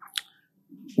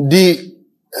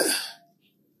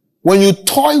 When you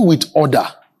toy with order,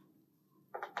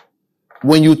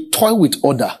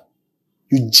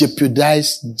 you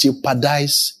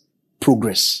jeopardize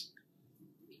progress.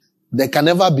 There can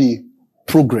never be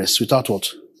progress without what?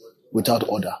 Without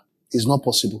order. It's not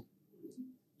possible.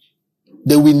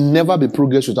 There will never be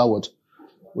progress without what?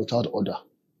 Without order.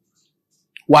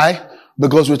 Why?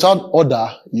 Because without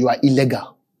order, you are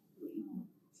illegal.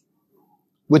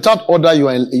 Without order, you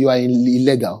are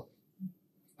illegal.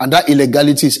 And that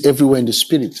illegality is everywhere in the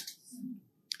spirit.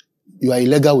 You are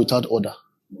illegal without order.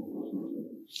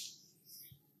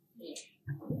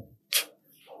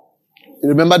 You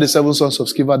remember the 7 sons of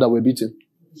Sceva that were beaten?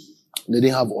 They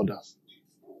didn't have order.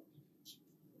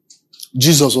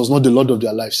 Jesus was not the Lord of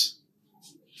their lives.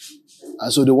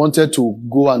 And so they wanted to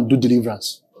go and do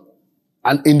deliverance.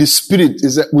 And in the spirit,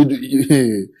 is that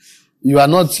you are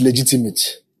not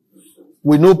legitimate.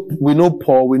 We know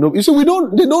Paul, you see, they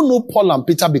don't know Paul and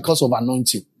Peter because of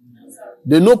anointing.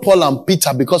 They know Paul and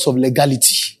Peter because of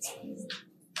legality.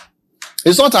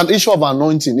 It's not an issue of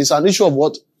anointing. It's an issue of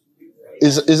what?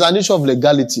 It's an issue of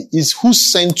legality. It's who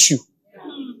sent you.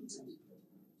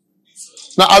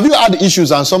 Now, have you had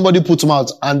issues and somebody put them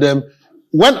out and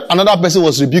when another person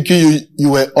was rebuking you, you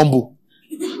were humble.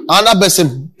 Another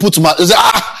person put them out. You say,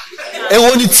 it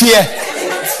won't tear.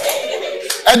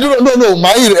 No,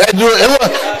 my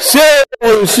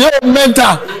she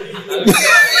mental.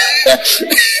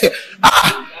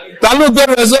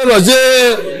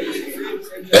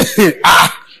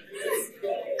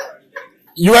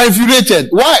 You are infuriated.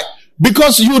 Why?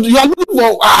 Because you are looking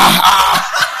for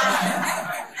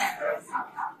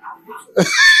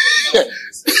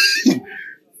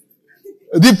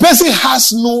the person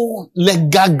has no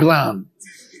legal ground.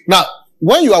 Now,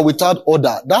 when you are without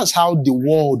order, that's how the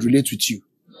world relates with you.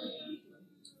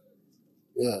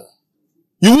 Yeah.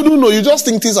 You wouldn't know. You just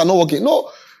think things are not working. No,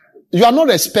 you are not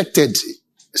respected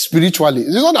spiritually.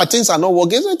 It's not that things are not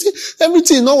working.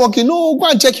 Everything is not working. No, go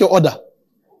and check your order.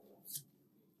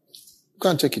 Go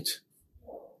and check it.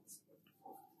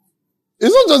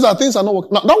 It's not just that things are not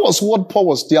working. Now, that was what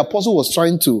the apostle was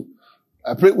trying to.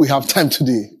 I pray we have time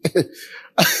today.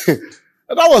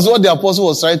 That was what the apostle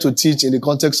was trying to teach in the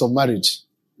context of marriage.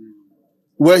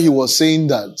 Where he was saying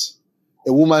that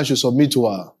a woman should submit to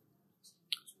her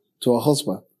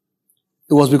husband.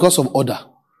 It was because of order.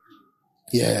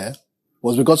 Yeah. It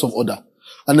was because of order.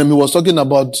 And then he was talking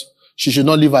about she should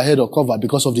not leave her head or cover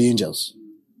because of the angels.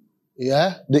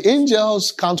 Yeah. The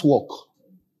angels can't walk.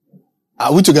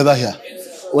 Are we together here?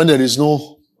 When there is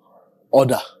no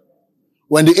order.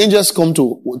 When the angels come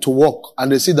to walk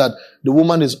and they see that the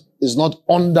woman is not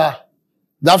under,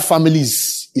 that family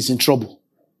is in trouble.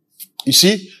 You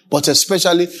see? But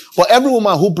especially for every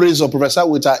woman who prays or prophesies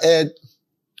with her head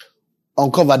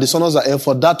uncovered, the songs are air,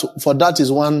 for that is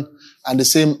one and the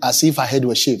same as if her head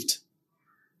were shaved.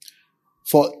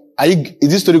 Is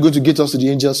this story going to get us to the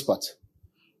angels part?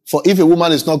 For if a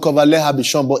woman is not covered, let her be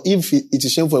shorn. But if it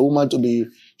is shame for a woman to be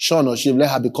shorn or shaved, let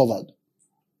her be covered.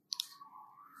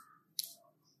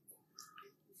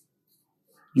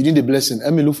 You need a blessing.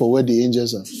 Let me look for where the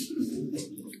angels are.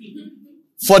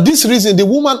 For this reason, the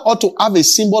woman ought to have a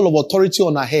symbol of authority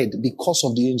on her head because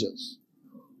of the angels.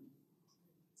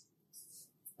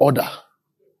 Order.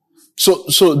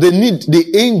 So they need,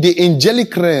 the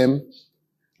angelic realm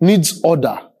needs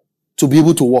order to be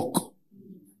able to walk.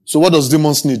 So what does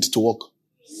demons need to walk?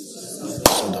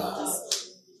 Order.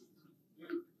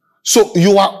 So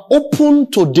you are open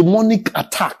to demonic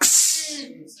attacks.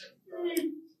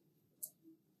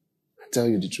 I tell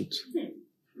you the truth.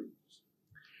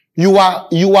 You are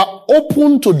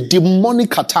open to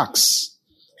demonic attacks.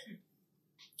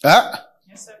 Huh?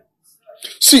 Yes, sir.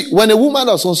 See, when a woman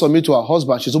does not submit to her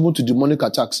husband, she's open to demonic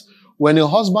attacks. When a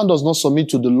husband does not submit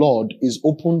to the Lord, is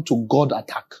open to God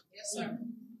attack. Yes, sir.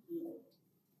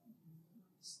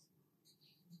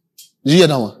 Did you hear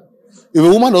that one? If a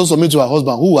woman doesn't submit to her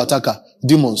husband, who will attack her?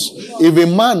 Demons. If a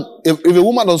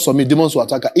woman doesn't submit, demons will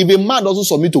attack her. If a man doesn't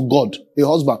submit to God, a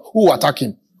husband, who will attack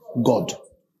him? God.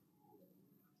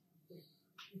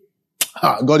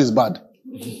 God is bad.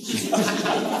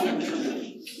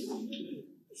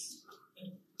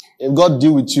 If God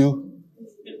deal with you,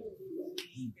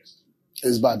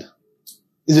 it's bad.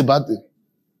 It's a bad thing.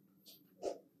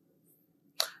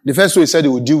 The first way he said he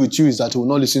will deal with you is that he will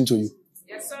not listen to you.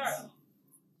 Yes, sir.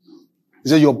 He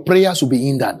said your prayers will be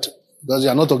hindered because you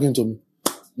are not talking to me.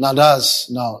 Now that's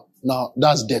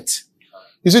death.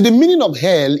 You see, the meaning of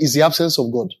hell is the absence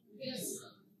of God. Yes.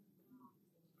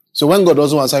 So when God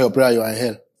doesn't answer your prayer, you are in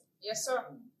hell. Yes, sir.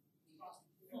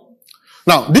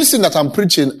 Now, this thing that I'm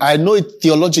preaching, I know it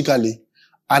theologically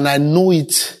and I know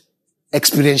it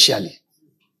experientially.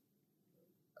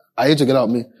 Are you together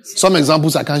with me? Some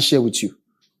examples I can't share with you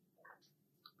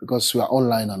because we are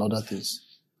online and other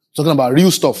things. Talking about real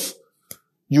stuff.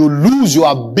 You lose your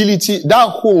ability. That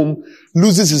home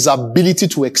loses its ability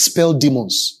to expel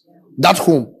demons. That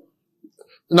home.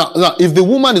 Now, if the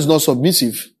woman is not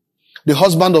submissive, the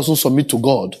husband doesn't submit to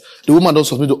God, the woman doesn't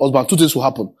submit to the husband, two things will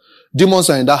happen.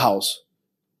 Demons are in that house.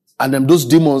 And then those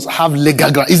demons have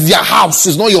legal ground. It's their house.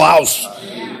 It's not your house.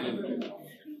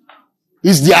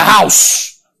 It's their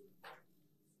house.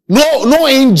 No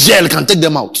angel can take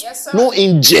them out. Yes, sir. No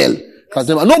angel can take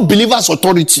them out. No believer's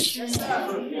authority. Yes,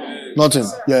 sir. Nothing.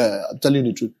 Yeah, I'm telling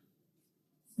you the truth.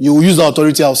 You will use the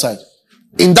authority outside.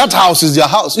 In that house is their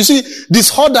house. You see, this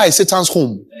hoarder is Satan's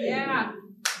home. Yeah.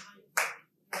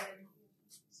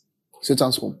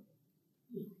 Satan's home.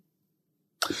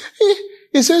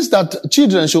 He says that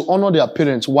children should honor their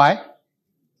parents. Why?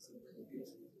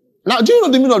 Now, do you know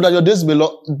the meaning of that? Your days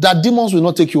below, that demons will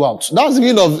not take you out. That's the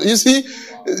meaning of, you see,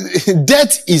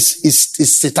 death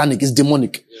is satanic, it's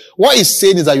demonic. What he's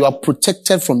saying is that you are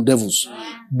protected from devils.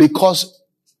 Because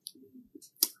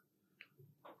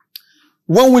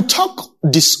when we talk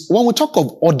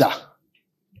of order,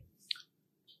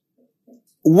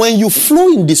 when you flow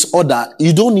in disorder,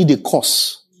 you don't need a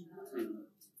cause.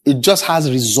 It just has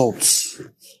results.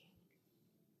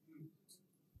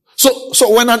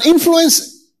 So when an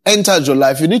influence enters your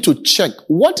life, you need to check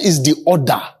what is the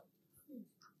order.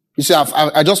 You see,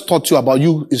 I just taught you about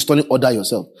you installing order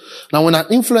yourself. Now, when an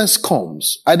influence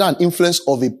comes, either an influence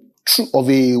of a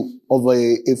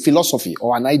philosophy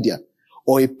or an idea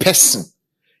or a person,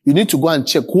 you need to go and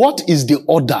check what is the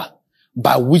order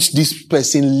by which this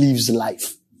person lives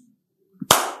life.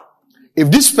 If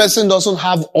this person doesn't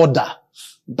have order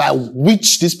by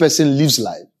which this person lives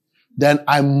life, then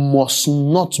I must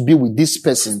not be with this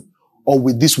person or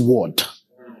with this word.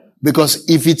 Because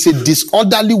if it's a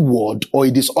disorderly word or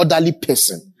a disorderly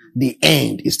person, the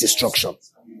end is destruction.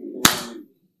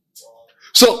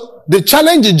 So the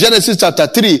challenge in Genesis chapter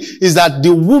 3 is that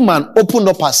the woman opened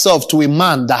up herself to a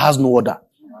man that has no order.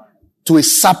 To a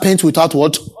serpent without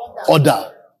what?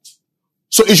 Order.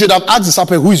 So you should have asked the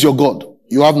serpent, who is your God?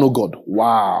 You have no God.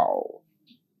 Wow.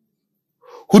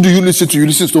 Who do you listen to? You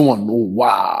listen to no one. Oh,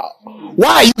 wow.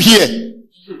 Why are you here?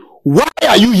 Why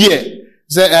are you here?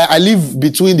 Say, I live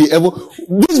between the heaven.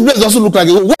 This place doesn't look like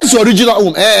it. Where's your original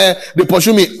home? They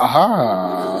pursue me.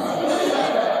 Aha.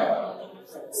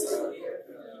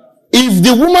 If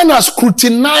the woman has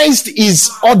scrutinized his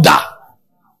order,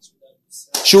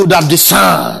 she would have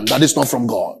discerned that it's not from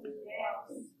God.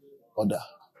 Order.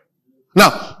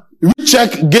 Now, we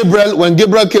check Gabriel. When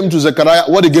Gabriel came to Zechariah,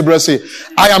 what did Gabriel say?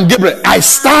 I am Gabriel. I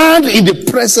stand in the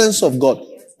presence of God.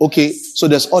 Okay, so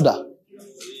there's order.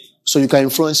 So you can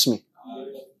influence me.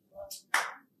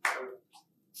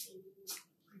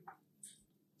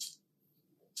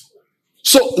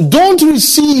 So don't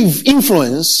receive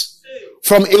influence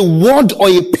from a word or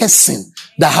a person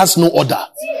that has no order.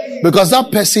 Because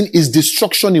that person is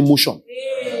destruction in motion.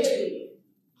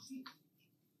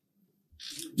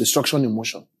 Destruction in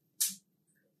motion.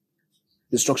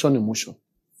 Destruction in motion.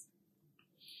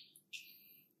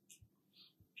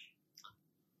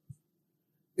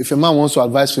 If a man wants to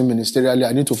advise me ministerially,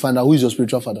 I need to find out who is your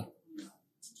spiritual father.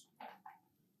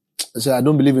 I say, I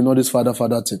don't believe in all this father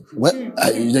thing. Well,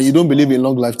 then you don't believe in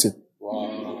long life thing. Wow.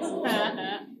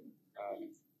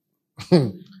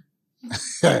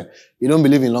 You don't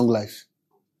believe in long life.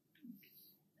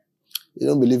 You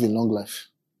don't believe in long life.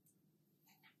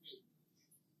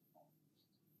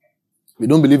 You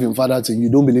don't believe in father thing. You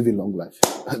don't believe in long life.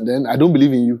 And then I don't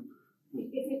believe in you.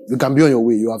 You can be on your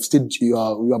way. You have stayed. You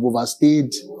have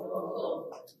overstayed.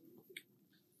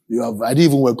 I didn't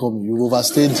even welcome you. You've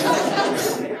overstayed.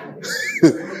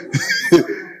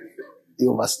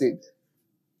 You overstayed.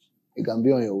 You can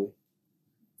be on your way.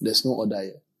 There's no order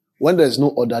here. When there's no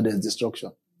order, there's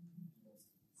destruction.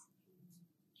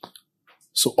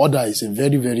 So order is a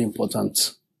very, very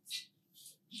important.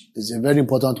 It's a very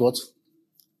important what?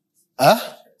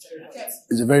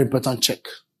 It's a very important check.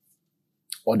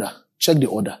 Order. Check the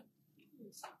order.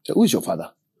 Check who is your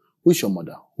father? Who is your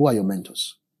mother? Who are your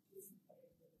mentors?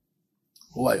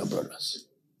 Who are your brothers?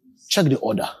 Check the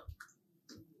order.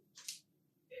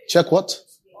 Check what?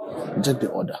 Check the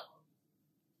order.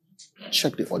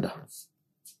 Check the order.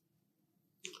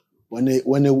 When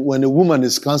a woman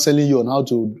is counseling you on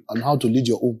how to lead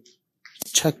your home,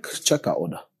 check her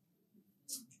order.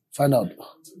 Find out.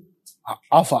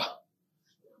 Alpha,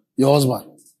 your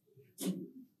husband.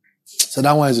 So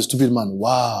that one is a stupid man.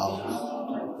 Wow.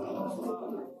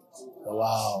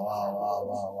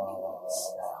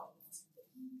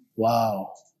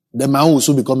 Wow. Then my own will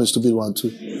soon become a stupid one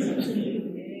too.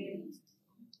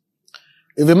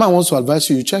 If a man wants to advise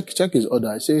you, you check his order.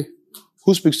 I say,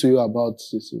 who speaks to you about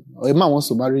this? Or a man wants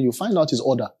to marry you, find out his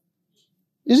order.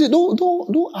 You see,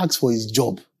 don't ask for his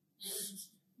job.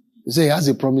 You say he has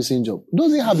a promising job.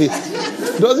 Does he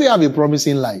have a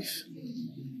promising life?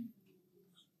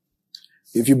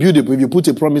 If you put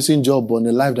a promising job on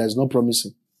a life that is not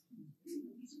promising,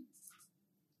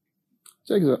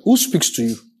 Check it out. Who speaks to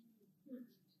you?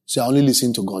 Say, I only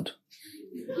listen to God.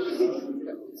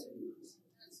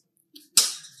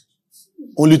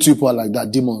 Only two people are like that,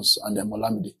 demons and the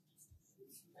Molamide.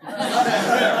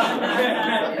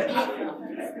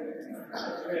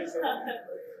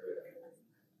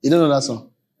 You don't know that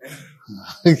song?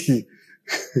 Okay.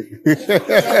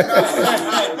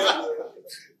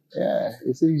 Yeah,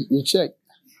 you see, you check.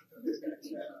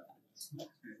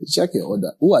 You check your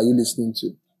order. Who are you listening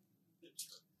to?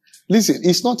 Listen,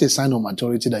 it's not a sign of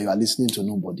maturity that you are listening to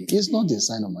nobody. It's not a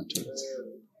sign of maturity.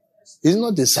 It's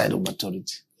not a sign of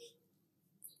maturity.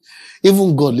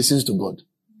 Even God listens to God.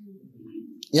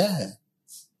 Yeah.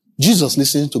 Jesus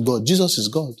listens to God. Jesus is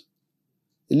God.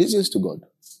 He listens to God.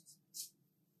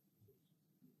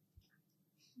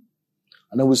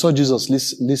 And then we saw Jesus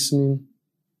listening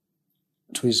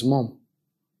to his mom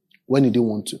when he didn't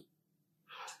want to.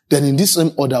 Then in this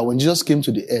same order, when Jesus came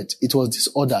to the earth, it was this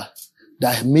order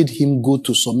that made him go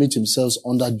to submit himself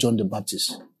under John the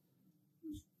Baptist.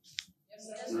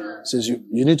 He says,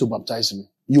 you need to baptize me.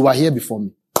 You are here before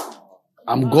me.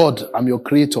 I'm God. I'm your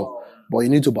creator. But you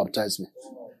need to baptize me.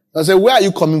 I said, where are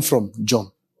you coming from?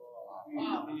 John.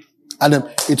 And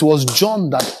then it was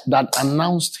John that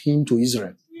announced him to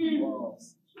Israel.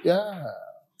 Yeah.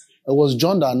 It was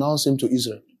John that announced him to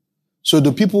Israel. So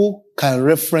the people can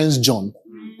reference John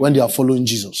when they are following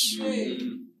Jesus.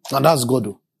 And that's God.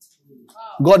 Though.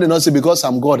 God did not say, because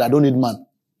I'm God, I don't need man.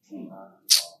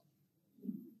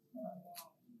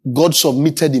 God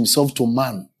submitted himself to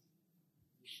man.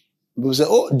 People say,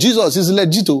 oh, Jesus is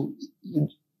legit.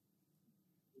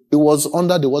 It was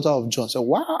under the water of John. So,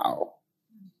 wow.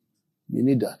 You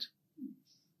need that.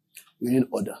 You need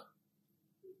order.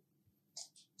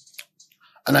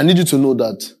 And I need you to know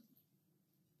that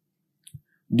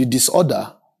the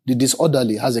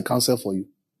disorderly has a counsel for you.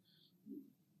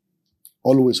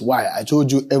 Always. Why? I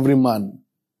told you every man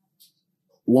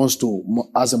wants to,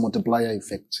 has a multiplier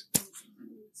effect.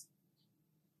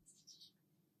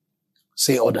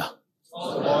 Say order.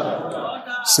 Order.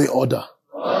 Say order.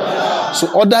 Order.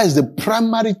 So order is the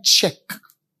primary check.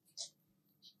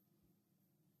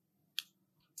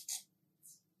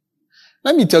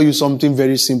 Let me tell you something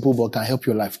very simple but can help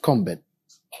your life. Come, Ben.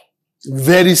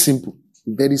 Very simple.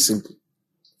 Very simple.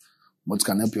 But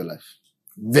can help your life.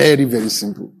 Very, very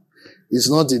simple. It's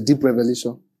not a deep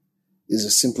revelation. It's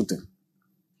a simple thing.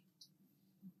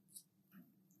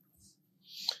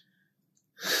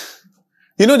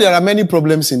 You know, there are many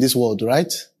problems in this world, right?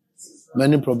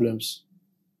 Many problems.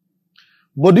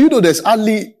 But do you know there's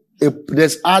hardly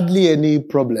any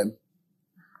problem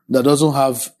that doesn't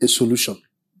have a solution?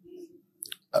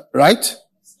 Right?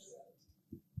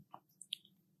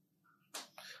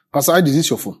 Pastor, is this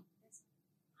your phone?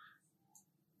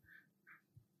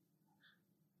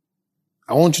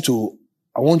 I want you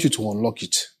to unlock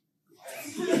it.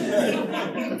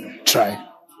 Try.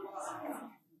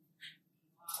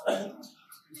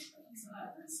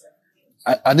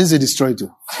 I didn't say destroy it.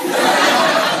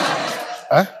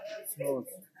 Huh?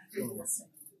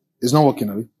 It's not working,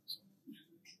 Abi.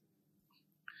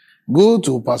 Go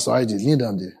to Pastor ID. Kneel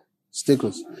down there. Stay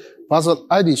close. Pastor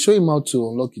ID, show him how to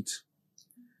unlock it.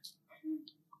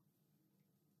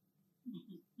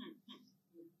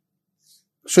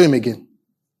 Show him again.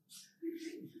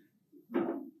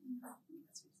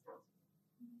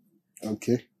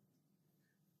 Okay.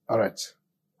 All right.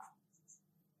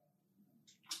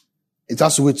 It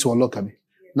has to wait to unlock, Abi.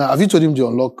 Now, have you told him the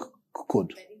unlock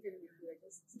code?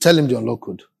 Tell him the unlock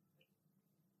code.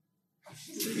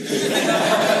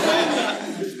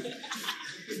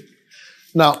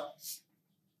 Now,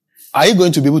 are you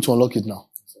going to be able to unlock it now?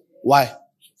 Why?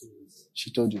 She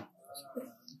told you.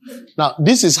 Now,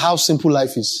 this is how simple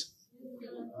life is.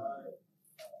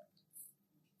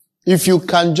 If you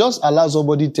can just allow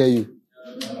somebody tell you,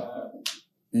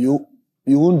 you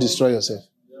won't destroy yourself.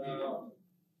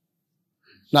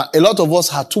 Now, a lot of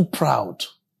us are too proud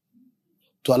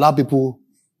to allow people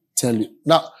tell you.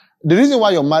 Now, the reason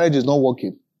why your marriage is not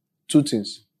working, two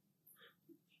things.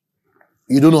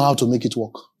 You don't know how to make it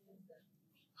work.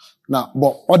 Now,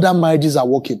 but other marriages are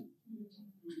working.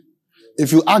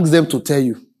 If you ask them to tell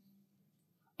you,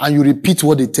 and you repeat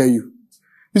what they tell you,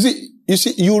 you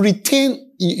see, you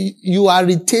are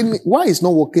retaining. Why it's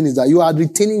not working is that you are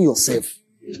retaining yourself.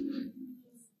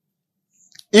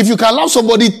 If you can allow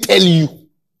somebody tell you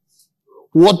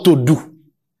what to do,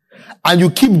 and you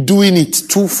keep doing it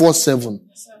 24/7,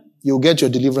 you'll get your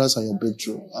deliverance and your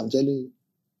breakthrough. I'm telling you.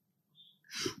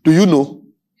 Do you know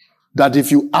that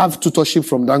if you have tutorship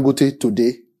from Dangote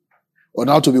today on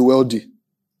how to be wealthy,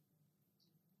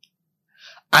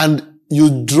 and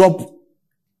you drop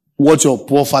what your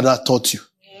poor father taught you.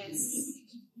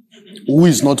 Who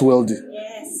is not wealthy.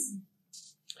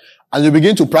 And you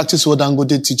begin to practice what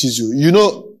Dangote teaches you. You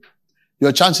know,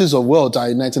 your chances of wealth are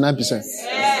 99%.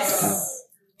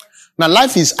 Now,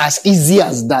 life is as easy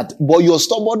as that, but your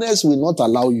stubbornness will not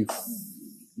allow you.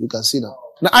 You can see that.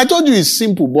 Now, I told you it's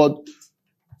simple, but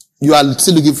you are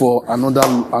still looking for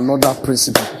another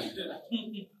principle.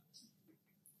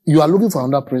 You are looking for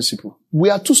another principle.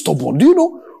 We are too stubborn. Do you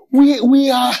know? We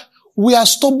are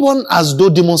stubborn as though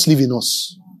demons live in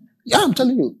us. Yeah, I'm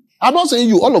telling you. I'm not saying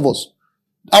you, all of us.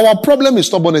 Our problem is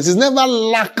stubbornness. It's never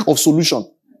lack of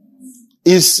solution.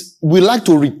 It's we like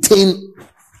to retain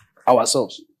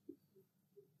ourselves.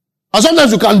 And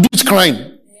sometimes you can do it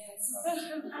crying.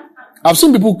 I've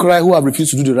seen people cry who have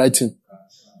refused to do the right thing.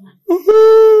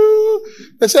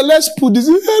 They say, let's put this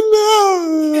in now.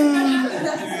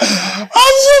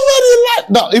 I'm somebody like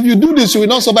now. If you do this, you will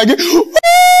not suffer again.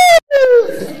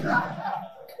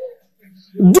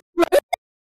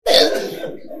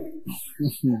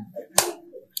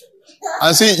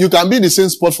 And see, you can be in the same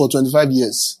spot for 25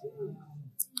 years.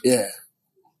 Yeah.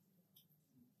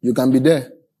 You can be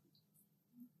there.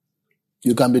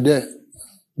 You can be there.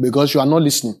 Because you are not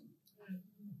listening.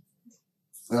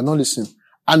 You are not listening.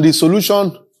 And the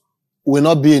solution will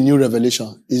not be a new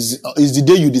revelation. Is the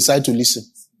day you decide to listen.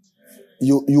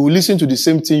 You will listen to the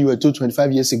same thing you were told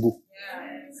 25 years ago.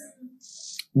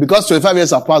 Because 25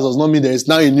 years have passed does not mean there is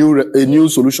now a new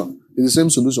solution. It's the same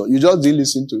solution. You just didn't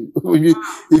listen to it.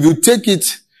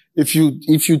 If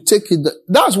you take it,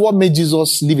 that's what made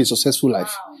Jesus live a successful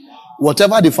life.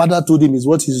 Whatever the Father told him is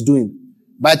what he's doing.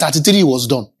 By 33, he was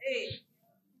done.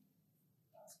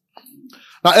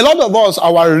 Now, a lot of us,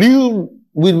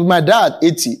 with my dad,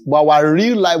 80, but our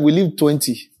real life, we live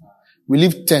 20. We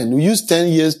live 10. We use 10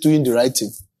 years doing the right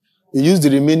thing. We use the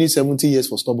remaining 70 years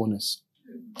for stubbornness.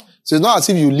 So it's not as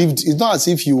if it's not as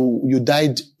if you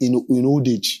died in old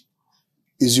age.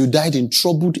 It's you died in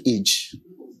troubled age.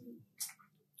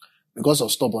 Because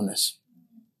of stubbornness.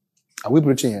 Are we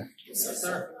preaching here? Yes,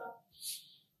 sir.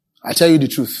 I tell you the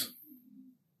truth.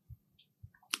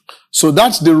 So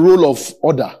that's the role of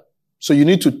order. So you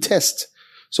need to test.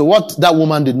 So what that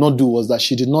woman did not do was that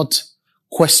she did not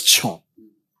question.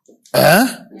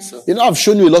 Yes, you know, I've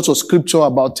shown you a lot of scripture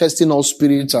about testing all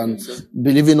spirits and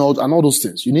believing all and all those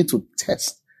things. You need to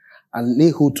test and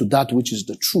lay hold to that which is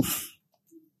the truth.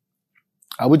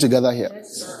 Are we together here?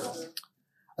 Yes, sir.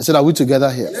 I said, are we together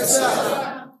here? Yes,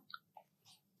 sir.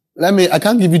 I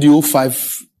can't give you the whole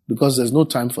 5 because there's no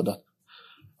time for that.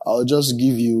 I'll just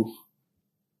give you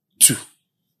 2.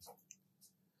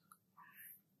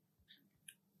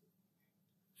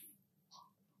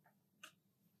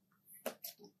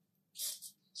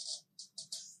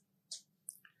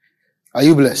 Are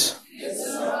you blessed? Yes,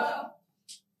 sir.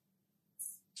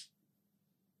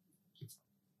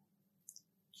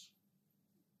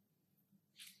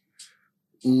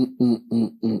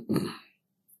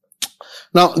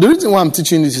 Now, the reason why I'm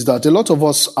teaching this is that a lot of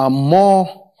us are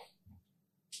more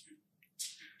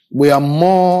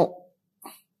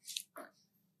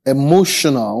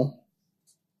emotional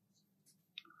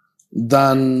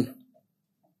than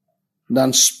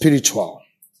spiritual.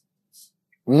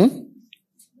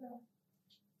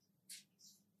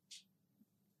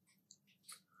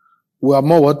 We are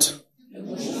more what?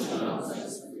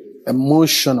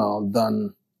 Emotional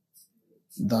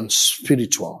than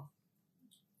spiritual.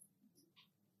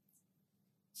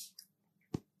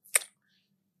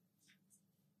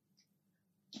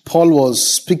 Paul was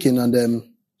speaking and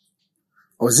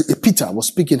Peter was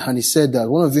speaking and he said that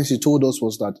one of the things he told us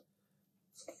was that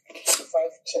 5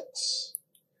 checks.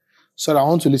 Sir, I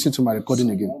want to listen to my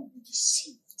recording again.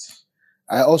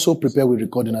 I also prepare with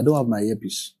recording. I don't have my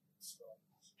earpiece.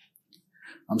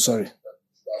 I'm sorry.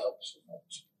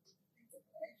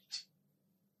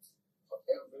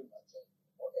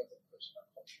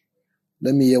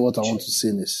 Let me hear what I want to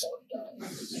say next.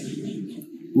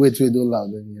 Wait, don't laugh.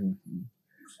 Let me hear.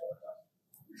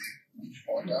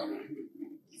 Order.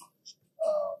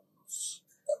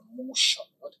 Emotion.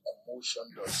 What emotion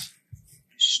does?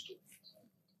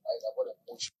 What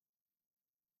emotion?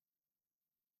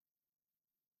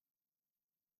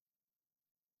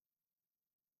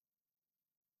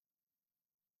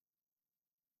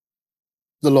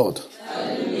 The Lord.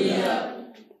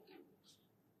 Hallelujah.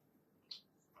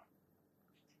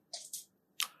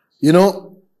 You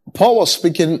know, Paul was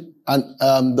speaking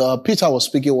and Peter was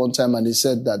speaking one time and he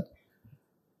said that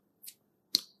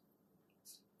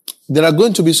there are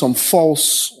going to be some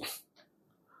false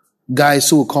guys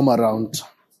who will come around.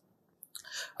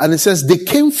 And it says they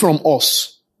came from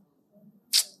us.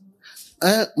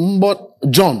 But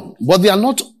they are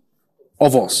not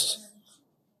of us.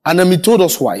 And then he told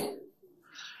us why.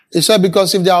 He said,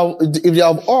 because if they are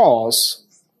of us,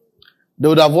 they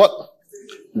would have what?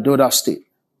 They would have stayed.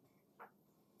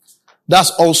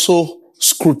 That's also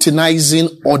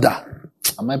scrutinizing order.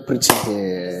 Am I preaching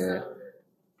here?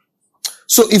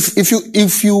 So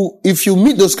if you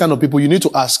meet those kind of people, you need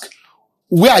to ask,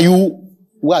 where are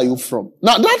you from?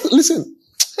 Now listen,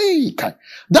 hey,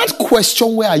 that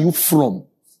question, where are you from?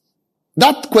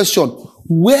 That question,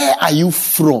 where are you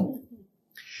from,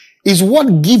 is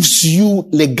what gives you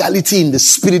legality in the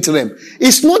spirit realm.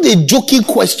 It's not a joking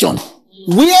question.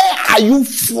 Where are you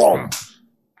from?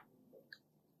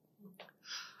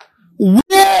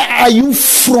 Where are you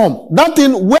from? That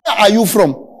thing, where are you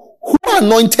from? Who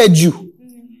anointed you?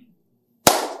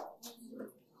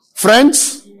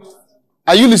 Friends,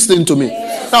 are you listening to me?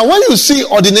 Now, when you see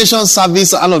ordination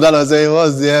service, all of that, I say,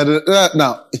 what's there?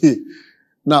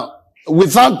 Now,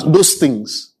 without those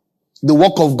things, the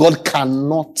work of God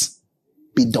cannot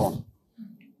be done.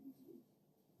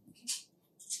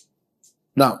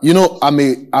 Now, you know,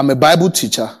 I'm a Bible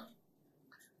teacher.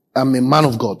 I'm a man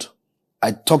of God.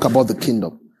 I talk about the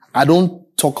kingdom. I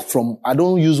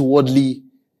don't use worldly.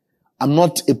 I'm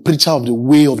not a preacher of the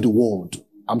way of the world.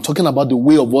 I'm talking about the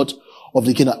way of what? Of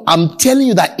the kingdom. I'm telling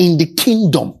you that in the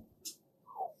kingdom,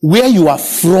 where you are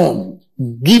from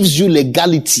gives you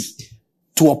legality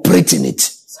to operate in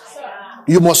it.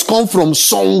 You must come from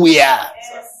somewhere.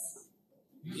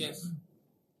 Yes.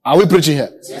 Are we preaching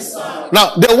here? Yes, sir.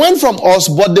 Now, they went from us,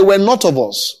 but they were not of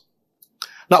us.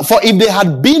 Now, for if they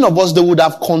had been of us, they would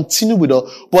have continued with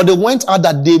us. But they went out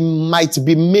that they might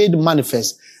be made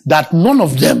manifest that none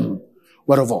of them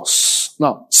were of us.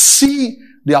 Now, see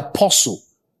the apostle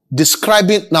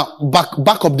describing, now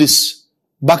back up this.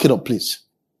 Back it up, please.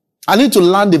 I need to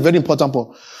land a very important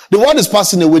point. The world is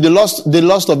passing away, the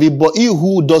lust of it, but he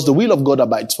who does the will of God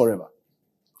abides forever.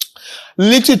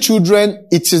 Little children,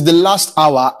 it is the last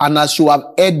hour, and as you have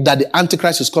heard that the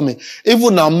Antichrist is coming,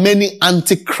 even now many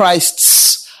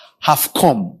Antichrists have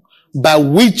come, by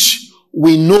which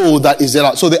we know that is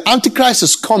there. So the Antichrist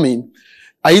is coming.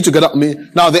 Are you together with me?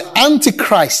 Now the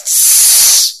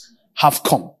Antichrists have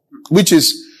come, which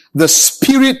is the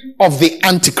spirit of the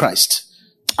Antichrist.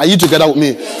 Are you together with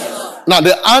me? Now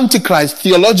the Antichrist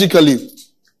theologically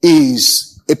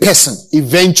is a person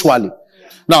eventually.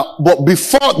 Now, but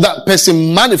before that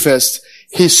person manifests,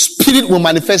 his spirit will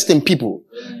manifest in people.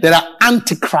 There are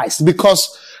Antichrists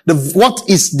because what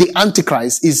is the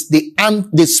Antichrist is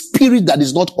the spirit that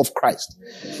is not of Christ.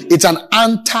 It's an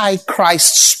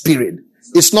anti-Christ spirit.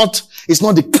 It's not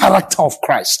the character of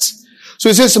Christ. So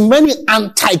it says many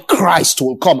Antichrist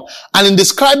will come. And in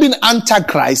describing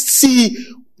Antichrist, see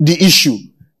the issue.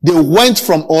 They went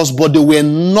from us, but they were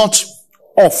not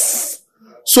of.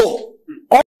 So,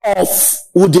 of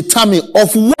will determine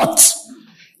of what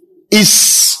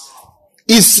is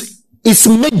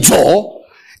major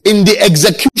in the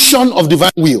execution of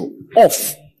divine will.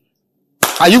 Of.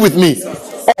 Are you with me?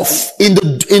 Of. In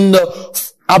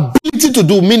the ability to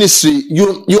do ministry,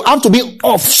 you have to be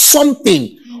of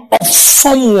something, of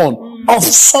someone, of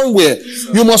somewhere.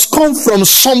 You must come from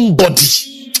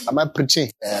somebody. Am I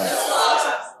preaching?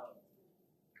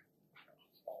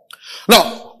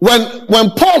 Now, when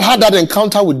Paul had that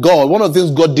encounter with God, one of the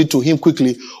things God did to him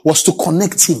quickly was to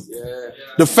connect him.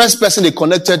 The first person they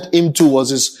connected him to was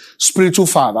his spiritual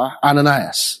father,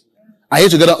 Ananias. Are you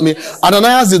together with me?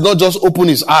 Ananias did not just open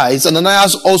his eyes.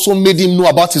 Ananias also made him know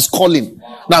about his calling.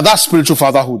 Now that's spiritual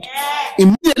fatherhood.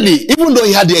 Immediately, even though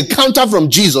he had the encounter from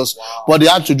Jesus, but they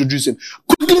had to introduce him.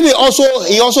 Quickly,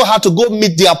 he also had to go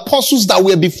meet the apostles that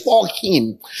were before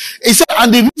him. He said,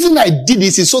 and the reason I did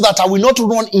this is so that I will not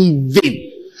run in vain.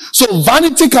 So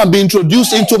vanity can be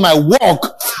introduced into my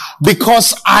work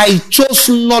because I chose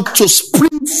not to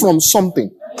spring from something.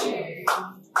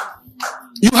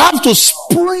 You have to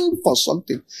spring for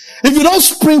something. If you don't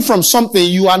spring from something,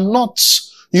 you are not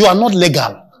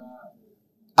legal.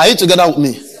 Are you together with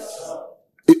me?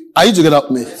 Are you together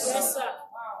with me? Yes, sir.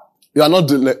 You are not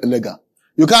legal.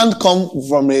 You can't come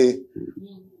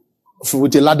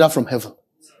with a ladder from heaven.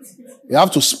 You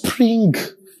have to spring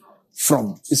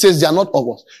from. It says they are not of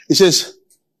us. It says,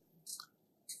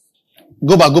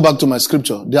 go back to my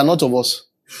scripture. They are not of us.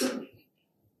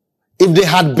 If they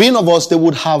had been of us, they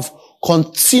would have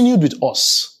continued with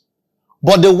us.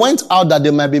 But they went out that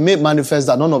they might be made manifest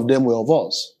that none of them were of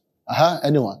us.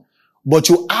 Anyone. But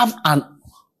you have an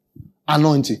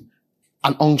anointing,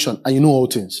 an unction, and you know all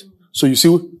things. So you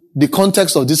see, the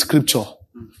context of this scripture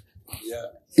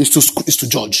is to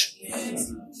judge.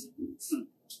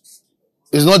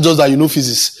 It's not just that you know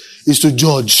physics. It's to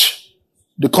judge.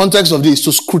 The context of this is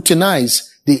to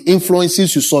scrutinize the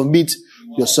influences you submit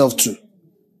yourself to.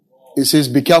 It says,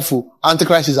 be careful.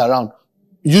 Antichrist is around.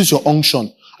 Use your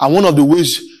unction. And one of the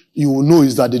ways you will know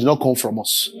is that they did not come from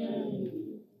us.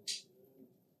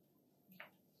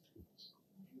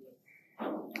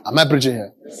 Am I preaching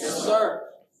here? Yes, sir.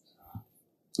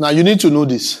 Now you need to know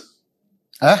this.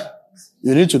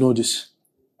 You need to know this.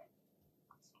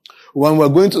 When we're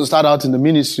going to start out in the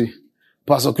ministry,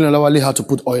 Pastor Kunalawale had to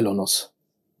put oil on us.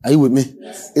 Are you with me?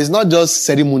 Yes. It's not just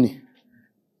ceremony.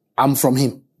 I'm from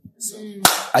him.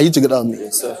 Are you together with me?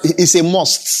 Yes, sir. It's a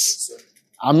must. Yes,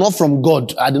 I'm not from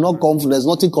God. I did not come from, there's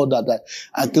nothing called that.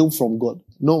 I came from God.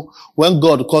 No. When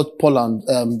God called Paul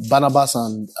and Barnabas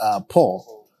and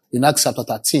Paul in Acts chapter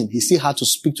 13, he still had to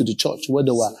speak to the church where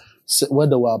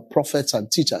there were prophets and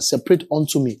teachers. Separate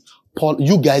unto me. Paul,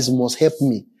 you guys must help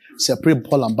me separate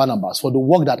Paul and Barnabas for the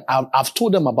work that I've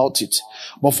told them about it.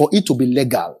 But for it to be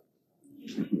legal,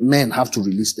 men have to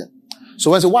release them.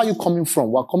 So I say, where are you coming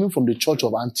from? We're coming from the church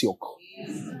of Antioch.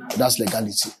 That's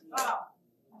legality.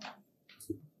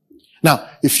 Now,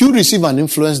 if you receive an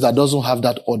influence that doesn't have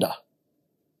that order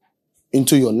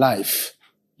into your life,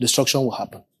 destruction will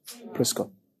happen. Praise God.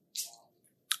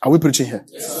 Are we preaching here?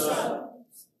 Yes, sir.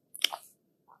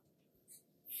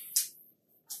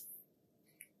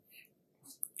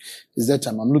 Is that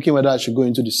time? I'm looking whether I should go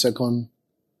into the second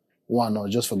one or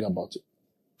just forget about it.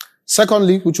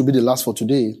 Secondly, which will be the last for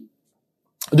today.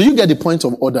 Do you get the point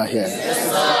of order here?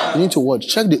 Yes, sir. You need to watch.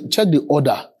 Check the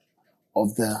order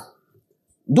of the.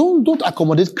 Don't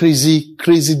accommodate crazy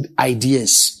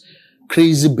ideas,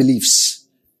 crazy beliefs.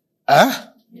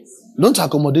 Don't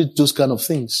accommodate those kind of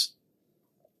things.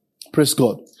 Praise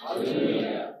God.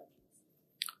 Hallelujah.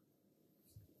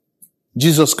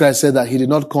 Jesus Christ said that he did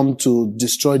not come to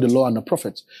destroy the law and the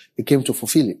prophets. He came to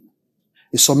fulfill it.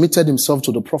 He submitted himself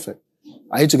to the prophet.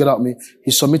 Are you together with me?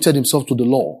 He submitted himself to the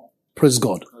law. Praise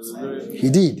God. Hallelujah. He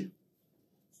did.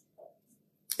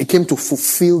 He came to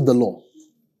fulfill the law.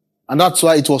 And that's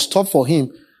why it was tough for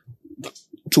him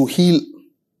to heal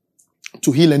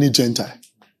any Gentile.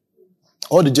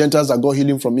 All the Gentiles that got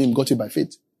healing from him got it by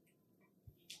faith.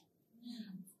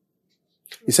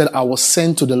 He said, I was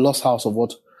sent to the lost house of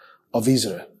what? Of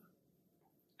Israel.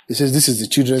 He says, this is the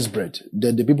children's bread.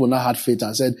 Then the people now had faith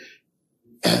and said,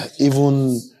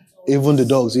 even the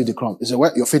dogs eat the crumb. He said,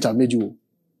 well, your faith has made you.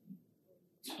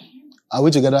 Are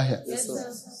we together here? Yes,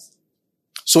 sir.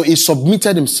 So he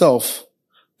submitted himself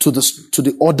to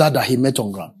the order that he met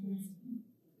on ground.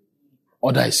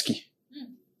 Order is key.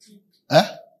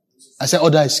 I said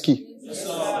order is key. Yes,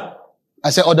 sir. I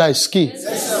said order is key.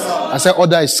 Yes, sir. I said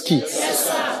order is key. Yes,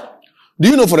 sir. Do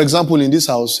you know, for example, in this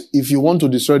house, if you want to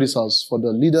destroy this house, for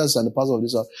the leaders and the pastor of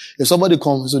this house, if somebody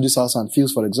comes to this house and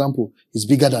feels, for example, it's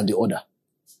bigger than the order.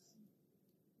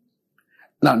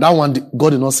 Now, that one,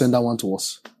 God did not send that one to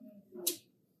us.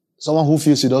 Someone who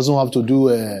feels he doesn't have to do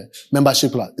a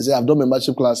membership class. He said, I've done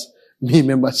membership class. Me,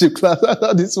 membership class. I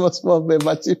thought this was for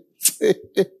membership.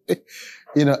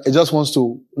 It just wants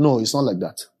to, no, it's not like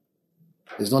that.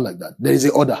 It's not like that. There is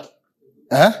an order.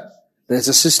 There is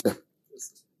a system.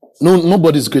 No,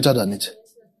 nobody is greater than it.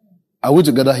 Are we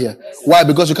together here? Why?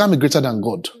 Because you can't be greater than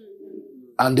God.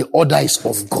 And the order is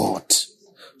of God.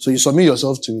 So you submit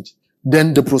yourself to it.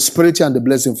 Then the prosperity and the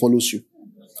blessing follows you.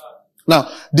 Now,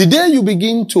 the day you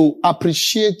begin to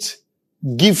appreciate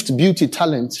gift, beauty,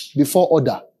 talent before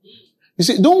order, you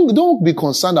see, don't be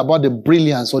concerned about the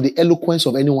brilliance or the eloquence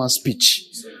of anyone's speech.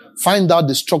 Find out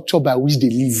the structure by which they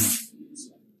live.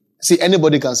 See,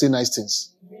 anybody can say nice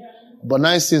things, but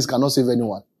nice things cannot save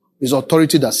anyone. It's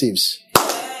authority that saves.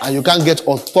 And you can't get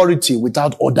authority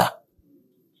without order.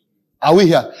 Are we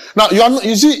here? Now,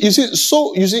 you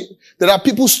see, there are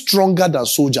people stronger than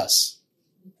soldiers.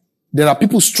 There are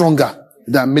people stronger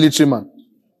than military men.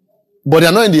 But they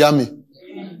are not in the army.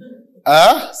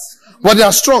 But they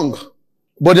are strong.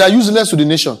 But they are useless to the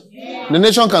nation. The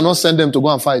nation cannot send them to go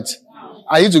and fight.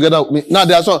 Are you together with me? Now,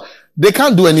 they are strong. They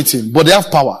can't do anything, but they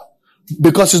have power.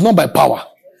 Because it's not by power.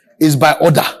 It's by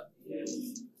order.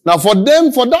 Now, for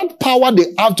that power,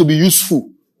 they have to be useful.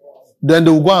 Then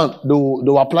they will go and they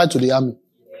will apply to the army.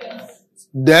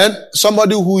 Then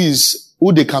somebody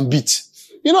who they can beat.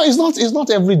 It's not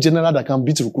every general that can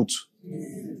beat recruit.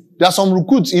 There are some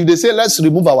recruits, if they say, let's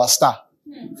remove our star.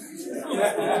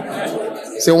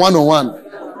 Say 1-on-1.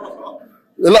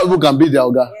 A lot of people can beat their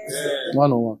Oga.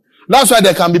 1-on-1. That's why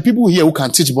there can be people here who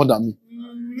can teach more than me.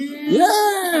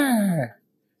 Yeah.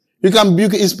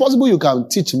 It's possible you can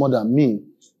teach more than me.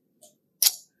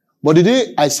 But the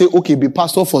day I say, okay, be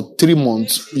pastor for 3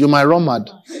 months, you might run mad.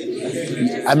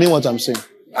 I mean what I'm saying.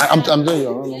 I'm telling you,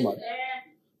 I run mad.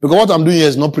 Because what I'm doing here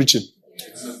is not preaching.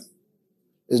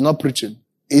 It's not preaching.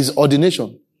 It's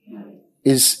ordination.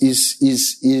 Is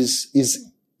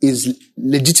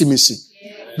legitimacy.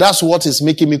 That's what is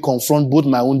making me confront both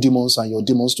my own demons and your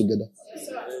demons together.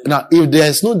 Now, if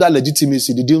there's no that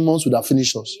legitimacy, the demons would have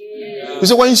finished us. You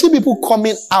see, when you see people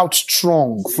coming out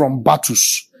strong from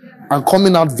battles and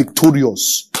coming out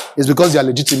victorious, it's because they are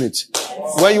legitimate.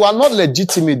 When you are not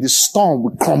legitimate, the storm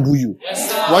will crumble you.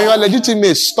 When you are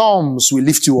legitimate, storms will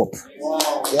lift you up.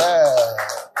 Yeah.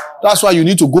 That's why you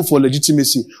need to go for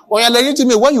legitimacy. When you are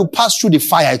legitimate, when you pass through the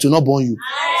fire, it will not burn you.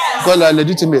 Because you are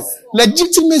legitimate.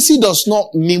 Legitimacy does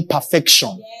not mean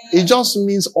perfection. It just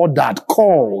means ordered,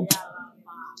 called.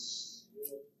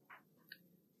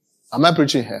 Am I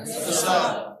preaching here? Yes,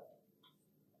 sir.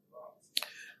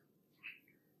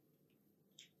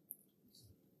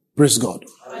 Praise God.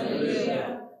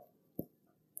 Hallelujah.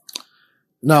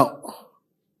 Now,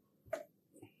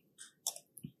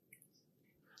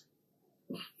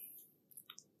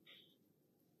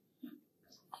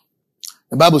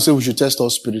 the Bible says we should test all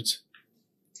spirits.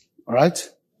 All right?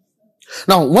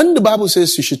 Now, when the Bible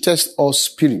says you should test all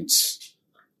spirits,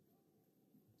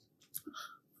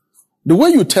 the way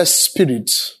you test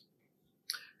spirits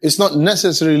is not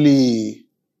necessarily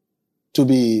to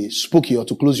be spooky or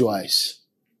to close your eyes.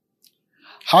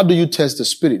 How do you test the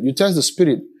spirit? You test the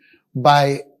spirit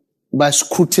by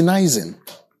scrutinizing.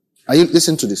 Are you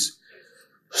listening to this?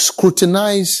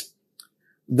 Scrutinize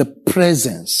the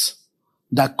presence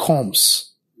that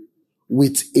comes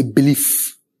with a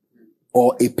belief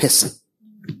or a person.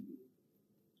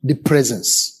 The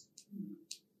presence.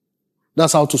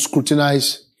 That's how to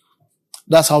scrutinize.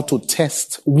 That's how to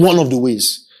test. One of the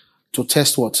ways to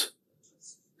test what?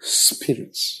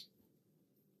 Spirits.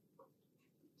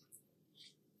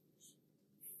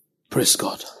 Praise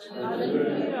God.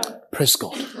 Hallelujah. Praise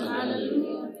God.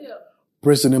 Hallelujah.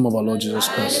 Praise the name of our Lord Jesus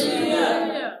Christ.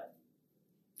 Hallelujah.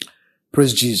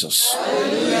 Praise Jesus.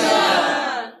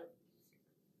 Hallelujah.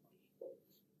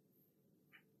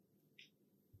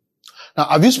 Now,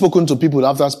 have you spoken to people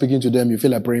after speaking to them, you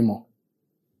feel like praying more?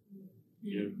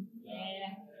 Yeah.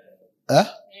 Huh?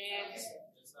 Yes.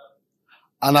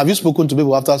 And have you spoken to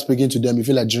people after speaking to them, you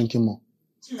feel like drinking more?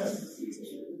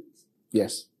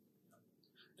 Yes.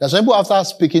 There's some people after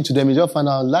speaking to them, you just find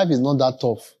out life is not that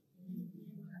tough.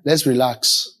 Let's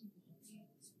relax.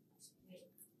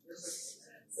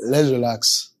 Let's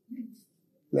relax.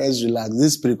 Let's relax.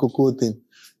 This pre-cocoa thing,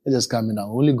 it's just coming out.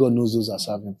 Only God knows those are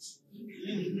serving.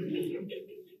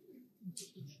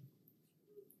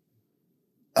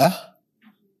 Huh?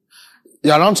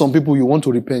 You're around some people you want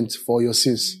to repent for your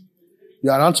sins.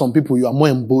 You're around some people you are more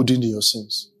emboldened in your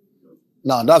sins.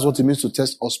 Now, that's what it means to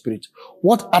test our spirit.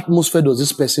 What atmosphere does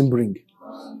this person bring?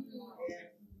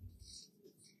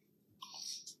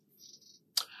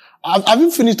 Have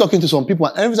you finished talking to some people,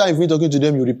 and every time you finish talking to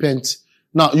them, you repent?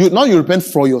 Now you repent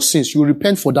for your sins. You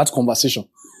repent for that conversation.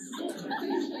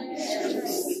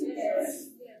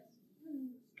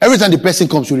 Every time the person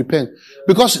comes, you repent.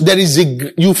 Because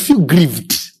you feel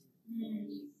grieved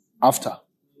after.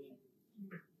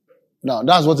 Now,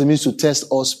 that's what it means to test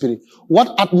our spirit.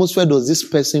 What atmosphere does this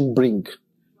person bring?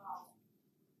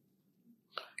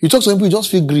 You talk to some people, you just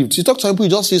feel grieved. You talk to some people,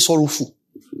 you just feel sorrowful.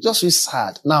 You just feel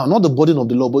sad. Now, not the burden of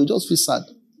the Lord, but you just feel sad.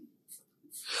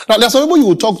 Now, there are some people you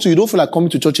will talk to, you don't feel like coming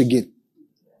to church again.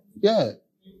 Yeah.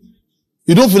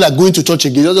 You don't feel like going to church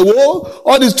again. You say, whoa,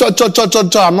 all this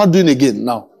church, I'm not doing again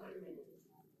now.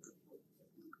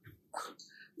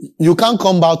 You can't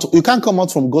come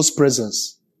out from God's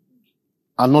presence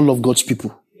and not love God's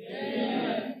people.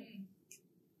 Yeah.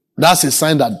 That's a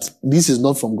sign that this is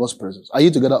not from God's presence. Are you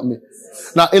together with me?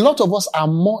 Now, a lot of us are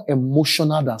more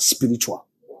emotional than spiritual.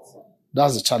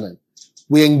 That's the challenge.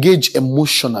 We engage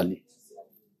emotionally.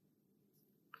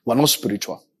 We're not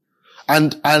spiritual.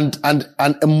 And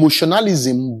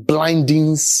emotionalism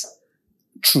blindings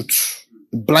truth.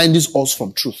 It blinds us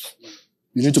from truth.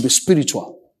 You need to be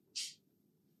spiritual.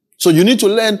 So you need to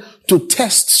learn to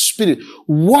test spirit.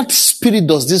 What spirit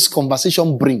does this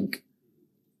conversation bring?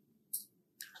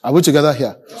 Are we together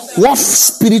here? What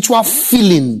spiritual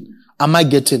feeling am I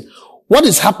getting? What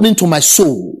is happening to my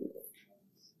soul?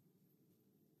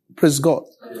 Praise God.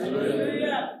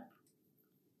 Hallelujah.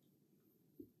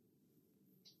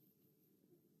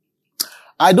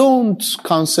 I don't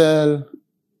counsel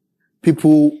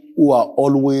people who are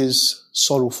always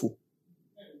sorrowful.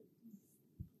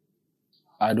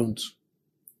 I don't.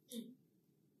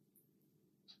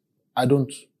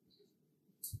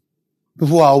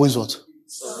 People are always what?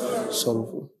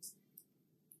 Sorrowful.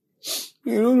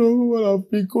 You don't know what I've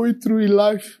been going through in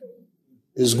life.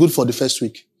 It's good for the first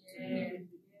week.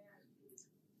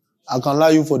 I can lie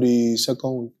you for the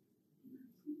second week.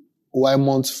 Why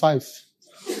month 5?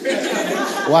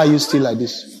 Why are you still like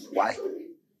this? Why?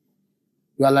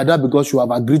 You are like that because you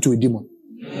have agreed to a demon.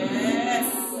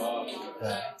 Yes.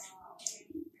 Yeah.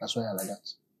 That's why you are like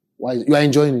that. Why? You are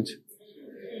enjoying it.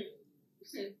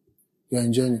 You are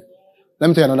enjoying it. Let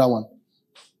me tell you another one.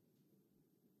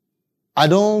 I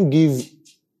don't give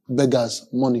beggars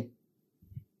money.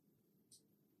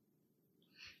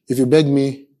 If you beg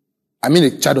me, I mean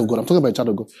a child of God. I'm talking about a child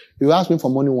of God. If you ask me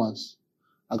for money once,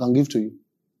 I can give to you.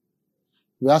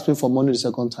 If you ask me for money the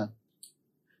second time,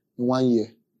 in 1 year,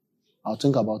 I'll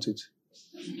think about it.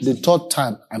 The third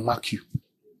time, I mark you.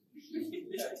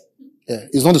 Yeah,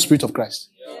 it's not the Spirit of Christ.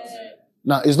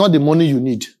 Now, it's not the money you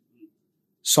need.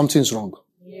 Something's wrong.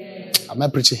 Am I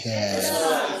preaching here?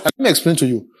 Let me explain to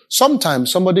you.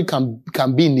 Sometimes somebody can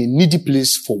be in a needy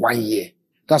place for 1 year.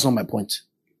 That's not my point.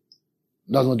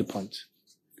 That's not the point.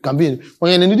 When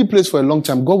you're in a needy place for a long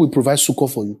time, God will provide succor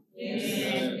for you.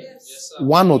 Yes,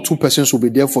 1 or 2 persons will be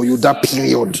there for you that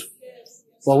period.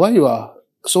 But when you are,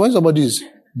 so when somebody is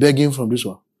begging from this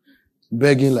one,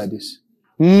 begging like this,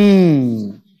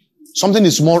 something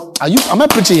is more. Am I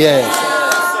preaching here?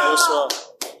 Yes, sir.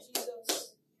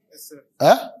 Yes, sir.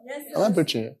 Huh? Yes, sir. Am I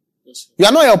preaching here? Yes, you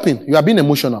are not helping. You are being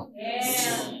emotional.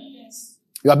 Yes.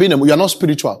 You are not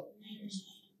spiritual.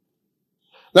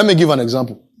 Let me give an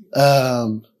example. Let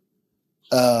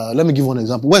me give one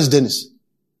example. Where's Dennis?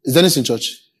 Is Dennis in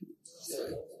church?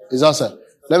 Is outside.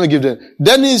 Let me give them.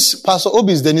 Dennis, Pastor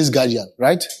Obi is Dennis' guardian,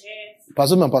 right? Yes.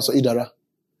 Pastor Obi and Pastor Idara.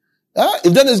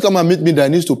 If Dennis come and meet me that I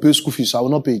need to pay school fees, I will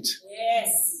not pay it.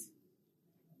 Yes.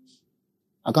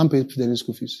 I can't pay Dennis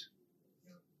school fees.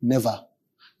 Never.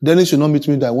 Dennis should not meet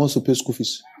me that I want to pay school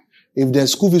fees. If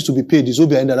there's school fees to be paid, it's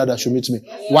Obi and Idara that should meet me.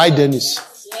 Yeah. Why Dennis?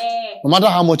 Yeah. No matter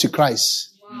how much he cries.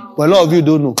 Wow. But a lot of you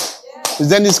don't know. Is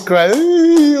Dennis cry?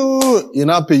 You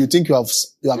now pay. You think you are a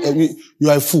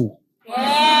fool.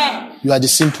 Yeah. You are the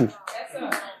simple. Yes,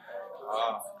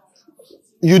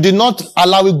 you did not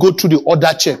allow it go through the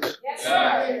order check.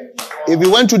 Yes, if he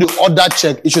went through the order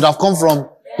check, it should have come from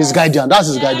his guardian. That's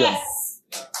his guardian.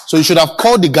 So you should have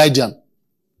called the guardian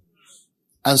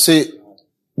and say,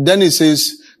 Dennis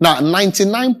says, now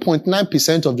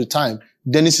 99.9% of the time,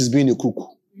 Dennis is being a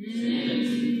crook.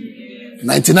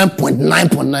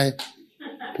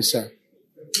 99.9%.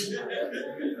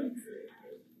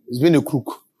 He's being a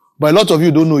crook. But a lot of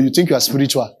you don't know. You think you are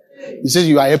spiritual. He says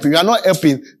you are helping. You are not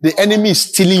helping. The enemy is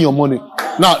stealing your money.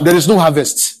 Now, there is no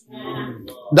harvest.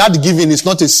 That giving is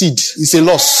not a seed. It's a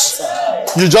loss.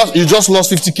 You just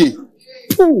lost 50K.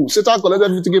 Pooh, Satan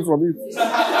collected 50K from you.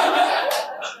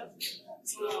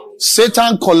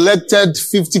 Satan collected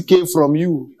 50K from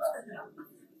you.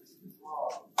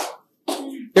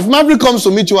 If Maverick comes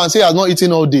to meet you and say he has not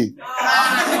eaten all day,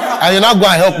 and you're not going to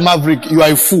help Maverick, you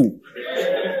are a fool.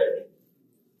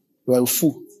 You are a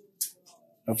fool.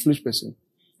 A foolish person.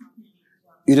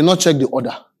 You did not check the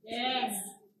order. Yes.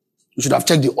 You should have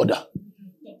checked the order.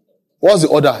 What's the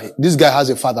order? This guy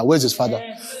has a father. Where's his father?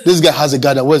 Yes. This guy has a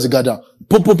guardian. Where's the guardian?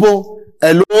 Po.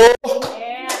 Hello? Yeah.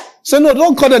 Say no,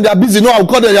 don't call them. They are busy. No, I'll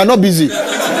call them. They are not busy. They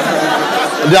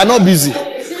are not busy.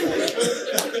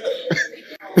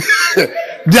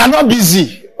 They are not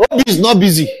busy. Obi is not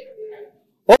busy.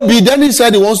 Obi, then he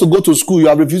said he wants to go to school. You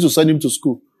have refused to send him to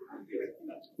school.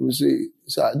 We say,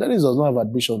 Dennis does not have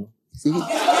admission. Then,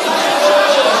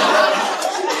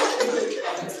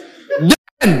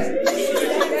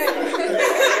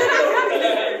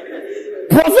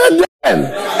 Prophet then.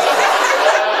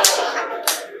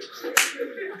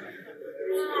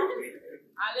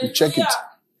 You check it.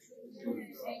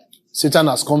 Satan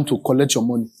has come to collect your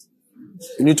money.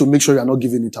 You need to make sure you are not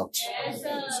giving it out. Yes,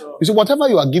 you see, whatever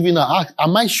you are giving out,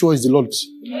 am I sure is the Lord?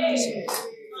 Yes.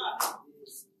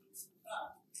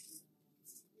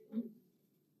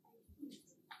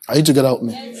 Are you together with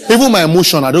me? Yes, even my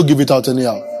emotion, I don't give it out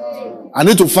anyhow. I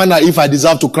need to find out if I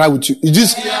deserve to cry with you.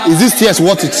 Is this tears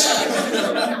worth it?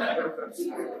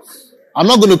 I'm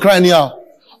not going to cry anyhow.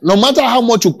 No matter how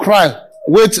much you cry,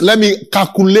 wait, let me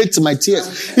calculate my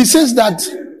tears. He says that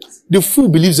the fool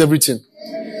believes everything.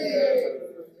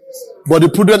 But the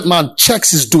prudent man checks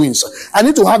his doings. I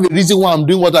need to have a reason why I'm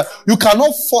doing what you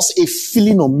cannot force a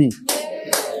feeling on me.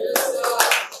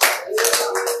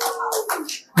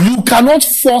 You cannot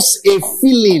force a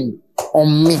feeling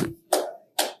on me.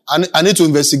 I need to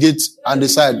investigate and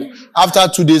decide. After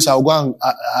 2 days, I'll go and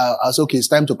I'll say, okay, it's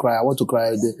time to cry. I want to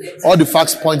cry. All the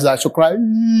facts point that I should cry.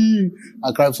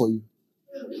 I'll cry for you.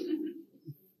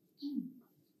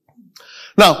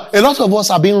 Now, a lot of us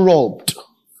are being robbed.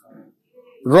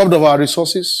 Robbed of our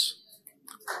resources.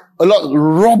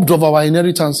 Robbed of our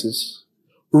inheritances.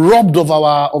 Robbed of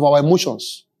our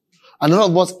emotions. And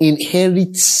none of us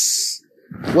inherits.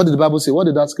 What did the Bible say? What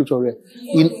did that scripture read?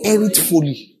 Inherit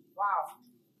fully.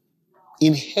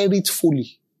 Inherit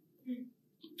fully.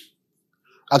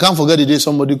 I can't forget the day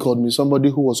somebody called me, somebody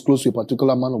who was close to a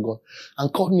particular man of God,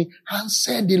 and called me and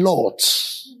said the Lord.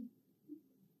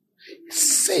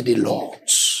 Said the Lord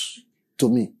to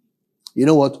me. You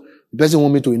know what? The person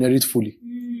want me to inherit fully.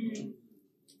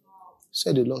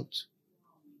 Said the Lord.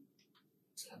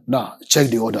 Now, check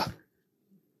the order.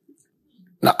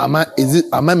 Now, am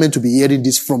I meant to be hearing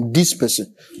this from this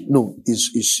person? No,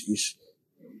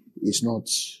 it's not.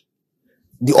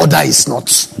 The order is not.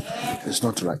 It's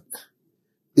not right.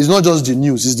 It's not just the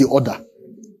news, it's the order.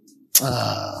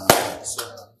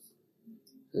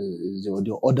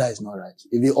 The order is not right.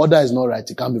 If the order is not right,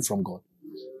 it can't be from God.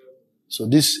 So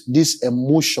this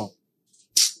emotion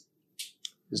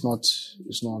is not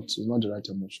the right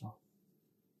emotion.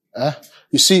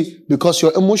 You see, because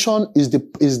your emotion is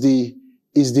the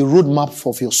roadmap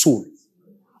of your soul.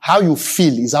 How you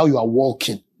feel is how you are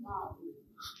walking.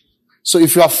 So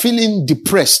if you are feeling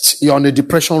depressed, you're on a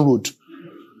depression road.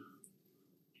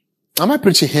 Am I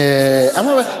preaching here?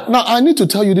 Now, I need to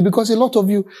tell you this because a lot of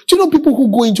you, do you know people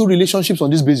who go into relationships on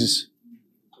this basis?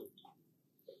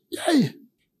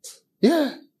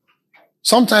 Yeah.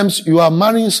 Sometimes you are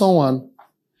marrying someone.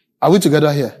 Are we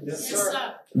together here? Yes,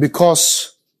 sir.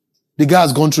 Because the guy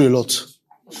has gone through a lot.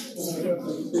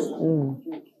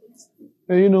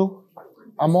 And you know,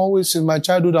 in my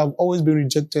childhood, I've always been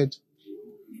rejected.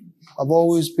 I've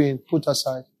always been put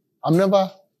aside. I'm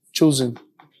never chosen.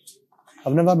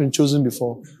 I've never been chosen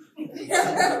before.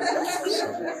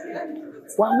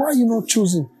 Why are you not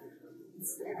choosing?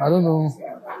 I don't know.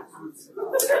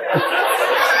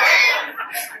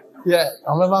 Yeah,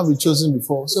 I've never been chosen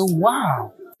before. So,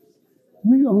 wow.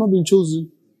 Maybe I've not been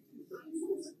chosen.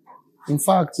 In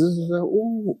fact, this is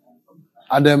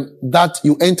and then that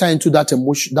you enter into that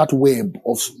emotion, that web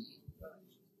of,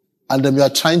 and then you are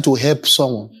trying to help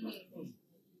someone.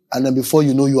 And then before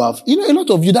you know, a lot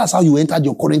of you, that's how you entered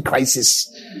your current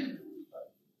crisis.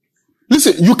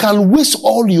 Listen, you can waste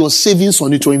all your savings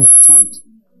on it or investment.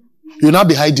 You'll not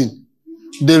be hiding.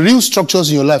 The real structures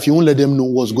in your life, you won't let them know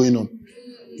what's going on.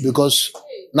 Because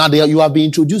now you have been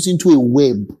introduced into a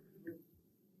web.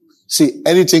 See,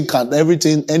 anything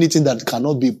that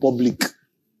cannot be public.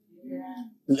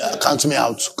 Count me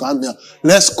out.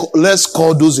 Let's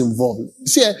call those involved.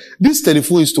 See, this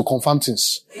telephone is to confirm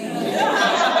things.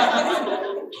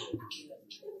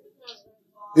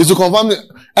 Is to confirm.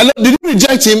 Hello, did you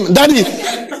reject him? Daddy,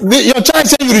 your child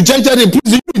said you rejected him. Please,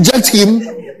 did you reject him?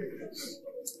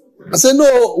 I said,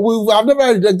 no, I've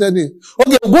never rejected him.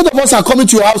 Okay, both of us are coming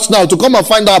to your house now to come and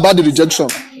find out about the rejection.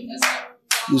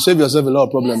 You save yourself a lot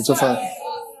of problems so far.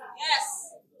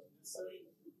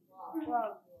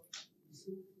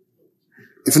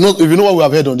 If you know what we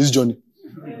have heard on this journey,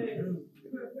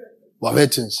 we have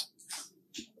heard things.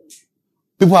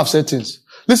 People have said things.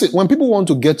 Listen, when people want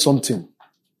to get something,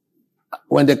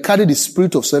 when they carry the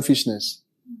spirit of selfishness,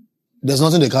 there's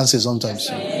nothing they can't say sometimes.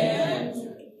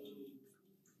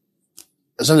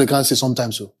 There's something they can't say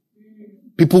sometimes. So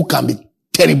people can be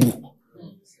terrible.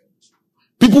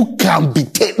 People can be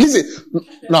terrible. Listen,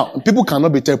 now, people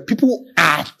cannot be terrible. People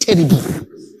are terrible.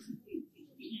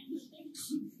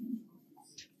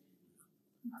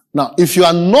 Now, if you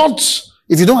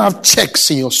don't have checks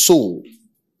in your soul,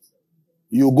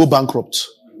 you'll go bankrupt.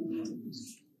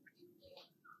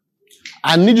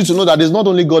 I need you to know that it's not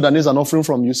only God that needs an offering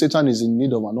from you. Satan is in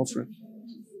need of an offering.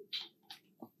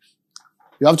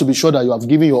 You have to be sure that you have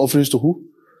given your offerings to who?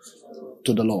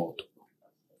 To the Lord.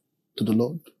 To the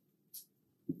Lord.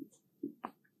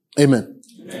 Amen.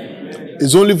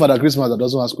 It's only Father Christmas that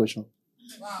doesn't ask questions.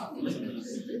 Wow.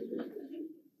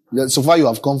 So far you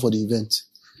have come for the event.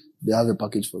 They have a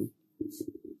package for you.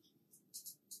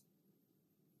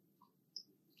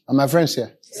 Are my friends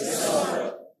here?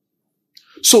 Yes.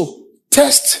 So,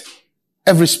 test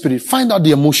every spirit. Find out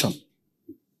the emotion.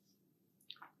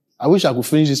 I wish I could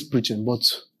finish this preaching, but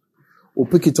we'll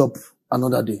pick it up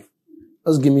another day.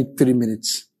 Just give me 3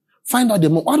 minutes. Find out the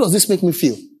emotion. How does this make me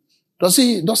feel? Does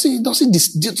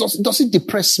it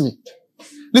depress me?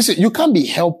 Listen, you can't be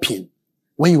helping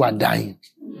when you are dying.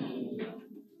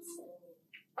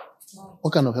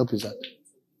 What kind of help is that?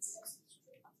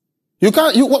 You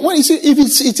can't. When you see,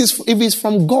 if it's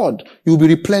from God, you will be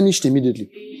replenished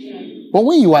immediately. But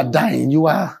when you are dying, you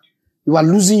are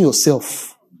losing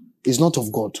yourself. It's not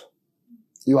of God.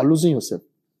 You are losing yourself.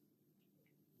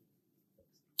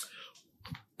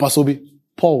 Pastor Obi,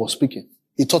 Paul was speaking.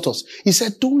 He taught us. He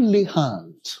said, "Don't lay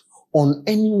hands on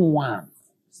anyone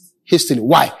hastily."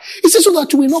 Why? He said, so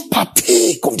that you will not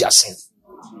partake of their sin.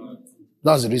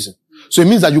 That's the reason. So it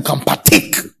means that you can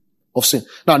partake of sin.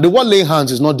 Now, the word laying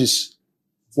hands is not this.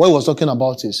 What he was talking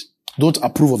about is, don't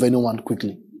approve of anyone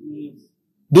quickly.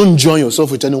 Don't join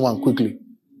yourself with anyone quickly.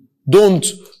 Don't,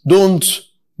 what's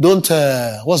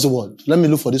the word? Let me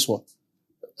look for this word.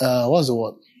 What's the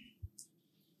word?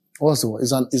 What's the word?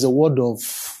 It's a word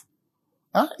of,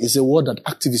 it's a word that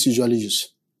activists usually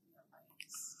use.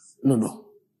 No.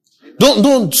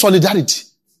 Don't solidarity.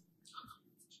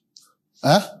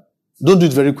 Don't do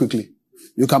it very quickly.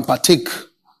 You can partake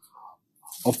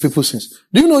of people's sins.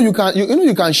 Do you know you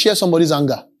can share somebody's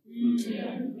anger?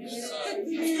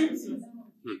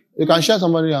 You can share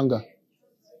somebody's anger.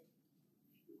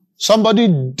 Somebody,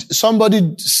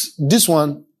 this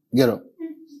one, get up.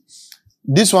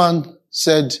 This one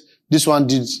said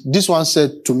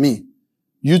to me,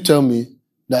 you tell me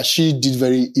that she did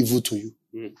very evil to you.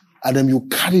 And then you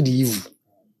carry the evil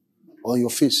on your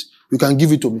face. You can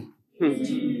give it to me.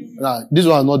 Nah, this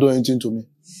one not doing anything to me.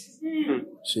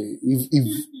 Say,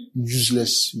 if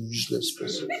useless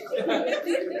person.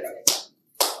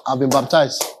 I've been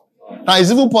baptized. Now,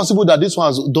 it's even possible that this one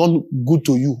has done good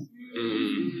to you.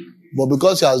 But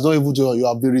because he has done evil to you, you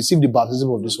have received the baptism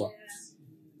of this one.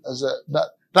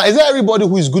 Now, is there everybody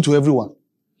who is good to everyone?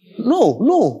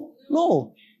 No.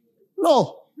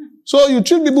 So you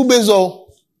treat people based on,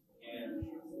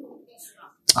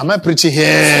 am I preaching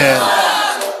here?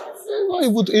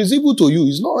 It's evil to you.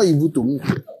 It's not evil to me.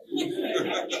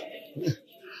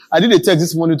 I did a text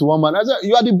this morning to one man. I said,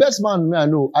 you are the best man I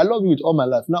know. I love you with all my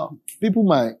life. Now, people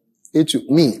might hate you.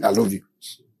 Me, I love you.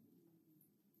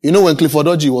 You know, when Clifford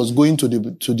Orji was going to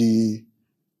the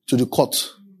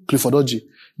court, Clifford Orji,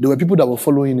 there were people that were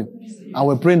following him. And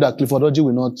were praying that Clifford Orji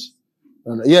will not.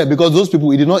 Yeah, because those people,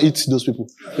 he did not eat those people.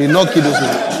 He did not kill those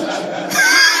people.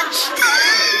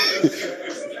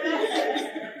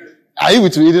 Are you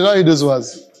with me? He did not eat those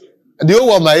ones. The whole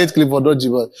world might hate Clifford Orji,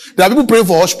 but there are people praying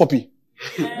for Hush Puppy.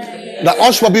 That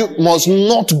Hush Puppy must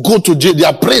not go to jail. They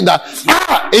are praying that,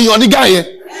 in your nigga here.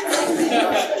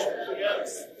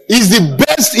 Is the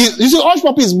best. You see, Hush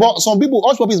Puppy is more, some people,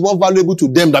 Hush Puppy is more valuable to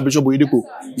them than Bishop Oyedepo.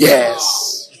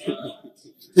 Yes.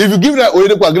 If you give that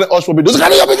Oyedepo and get Hush Puppy, those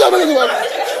kind of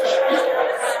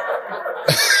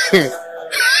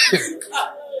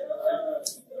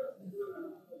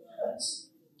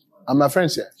and my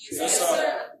friends here. Yes,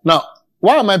 now,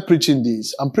 why am I preaching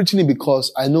this? I'm preaching it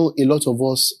because I know a lot of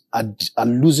us are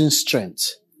losing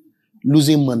strength,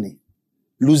 losing money,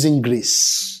 losing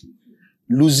grace,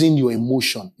 losing your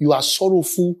emotion. You are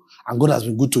sorrowful and God has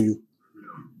been good to you.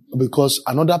 Because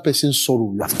another person's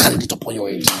sorrow, you have carried it upon your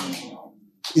head.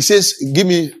 He says, give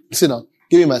me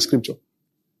my scripture.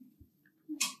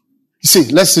 You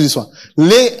see, let's see this one.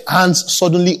 Lay hands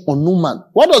suddenly on no man.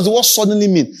 What does the word suddenly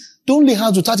mean? Don't lay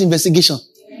hands without investigation.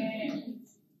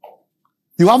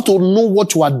 You have to know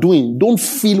what you are doing. Don't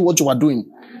feel what you are doing.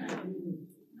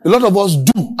 A lot of us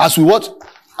do as we what?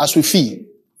 As we feel.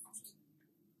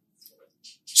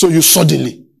 So you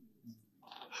suddenly.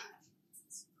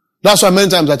 That's why many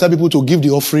times I tell people to give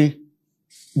the offering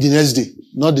the next day,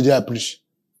 not the day I preach.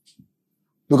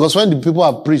 Because when the people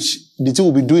have preached, the thing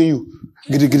will be doing you.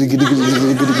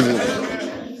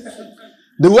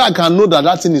 The way I can know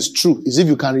that thing is true is if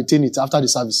you can retain it after the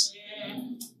service.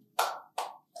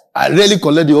 I rarely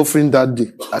collect the offering that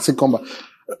day. I say, come back.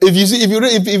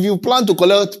 If you plan to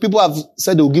collect, people have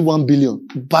said they will give 1 billion.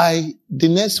 By the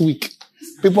next week,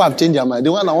 people have changed their mind.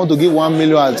 The one I want to give 1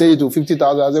 million, I'll take it to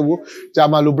 50,000. I say, well,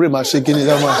 Jamalu Bre, my shaking it.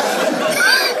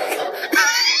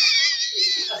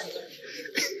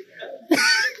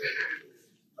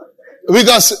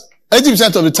 Because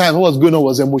 80% of the time, what was going on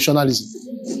was emotionalism.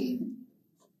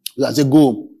 I say,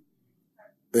 go.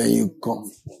 Then you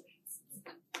come.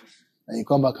 And you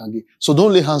come back and give. So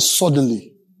don't lay hands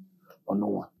suddenly on no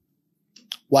one.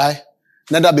 Why?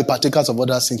 Neither be partakers of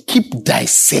other sin. Keep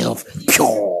thyself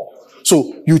pure.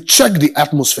 So you check the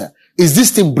atmosphere. Is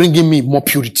this thing bringing me more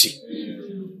purity?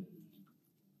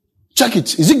 Check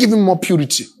it. Is it giving me more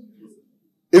purity?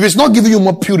 If it's not giving you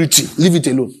more purity, leave it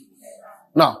alone.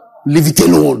 Now, leave it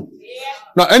alone.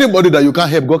 Now, anybody that you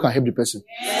can't help, God can help the person.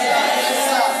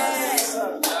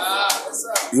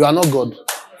 You are not God.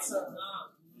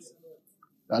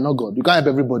 You are not God. You can't help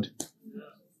everybody.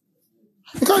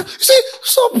 You see,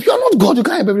 stop. You are not God. You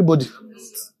can't help everybody.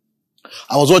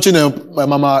 I was watching my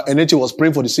mama Eneche was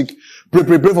praying for the sick. Pray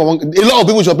for one. A lot of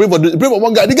people should pray for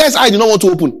one guy. The guy's eye did not want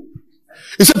to open.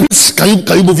 He said, please, can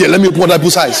you move here? Let me open that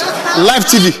people's eyes. Live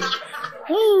TV.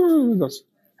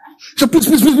 So please,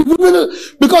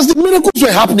 because the miracles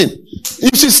were happening.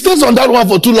 If she stays on that one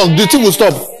for too long, the thing will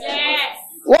stop.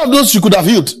 One of those you could have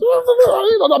healed.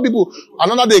 Other people,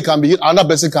 another day can be healed. Another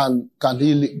person can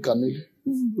heal. You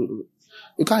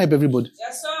can't help everybody.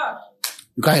 Yes, sir.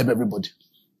 You can't help everybody.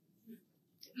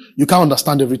 You can't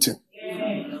understand everything.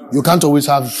 You can't always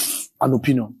have an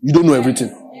opinion. You don't know everything.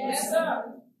 Yes, sir.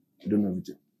 You don't know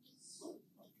everything.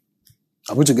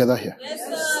 Are we together here? Yes,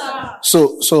 sir.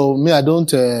 So me, I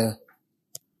don't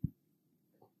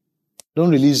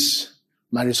release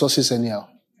my resources anyhow.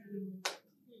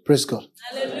 Praise God.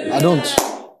 Hallelujah.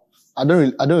 I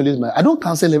don't release I don't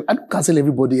cancel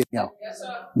everybody anyhow. Yes,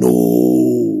 sir.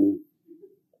 No.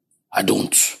 I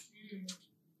don't.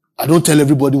 I don't tell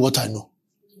everybody what I know.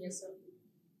 Yes, sir.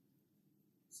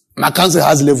 My counsel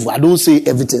has level. I don't say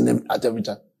everything at every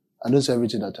time. I don't say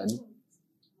everything that I know.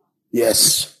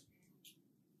 Yes.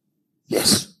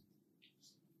 Yes.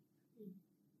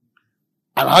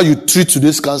 And how you treat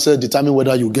today's cancer determine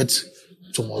whether you get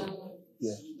tomorrow.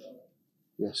 Yeah.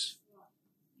 Yes.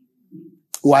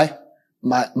 Why?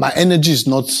 My energy is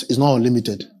not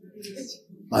unlimited.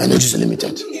 My energy is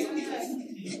limited.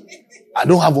 I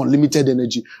don't have unlimited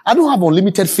energy. I don't have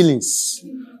unlimited feelings.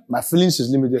 My feelings is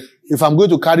limited. If I'm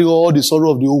going to carry all the sorrow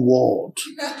of the whole world,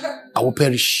 I will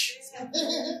perish.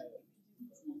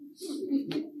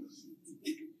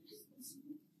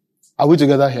 Are we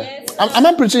together here? Yes, am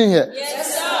I preaching here?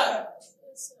 Yes, sir.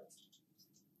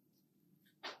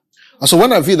 And so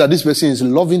when I feel that this person is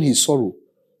loving his sorrow,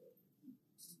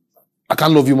 I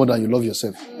can't love you more than you love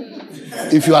yourself.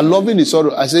 If you are loving his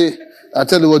sorrow, I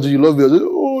tell you what, do you love yourself?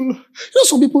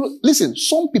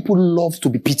 Some people love to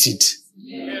be pitied.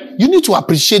 Yeah. You need to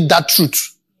appreciate that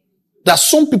truth. That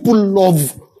some people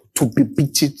love to be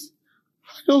pitied.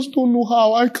 I just don't know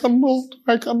how. I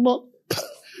cannot.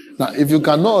 Now, if you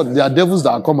cannot, there are devils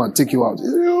that will come and take you out.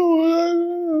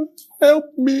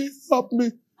 Help me.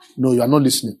 No, you are not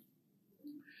listening.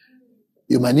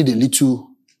 You might need a little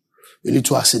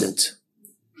accident.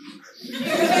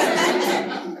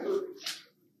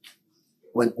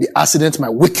 When the accident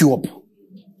might wake you up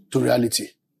to reality.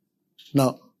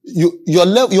 Now,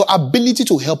 your ability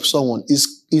to help someone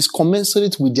is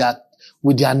commensurate with their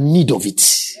need of it.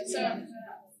 Yes, sir.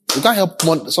 You can't help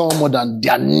someone more than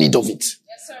their need of it.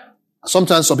 Yes, sir.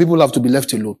 Sometimes some people have to be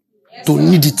left alone to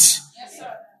need it. Yes,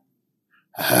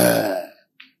 sir.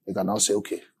 You can now say,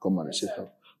 okay, come on and receive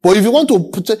help. But if you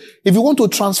want to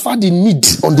transfer the need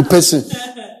on the person,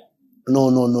 no,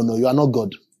 you are not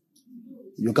God.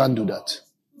 You can't do that.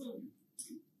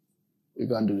 You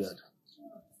can't do that.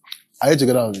 Are you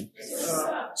together with me? Yes,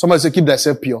 somebody say, keep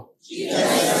thyself pure.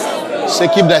 Say,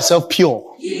 keep thyself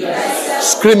pure.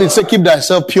 Scream it, say, keep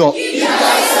thyself pure. Keep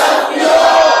thyself pure.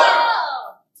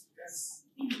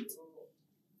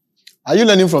 Are you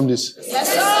learning from this? Yes,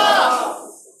 sir.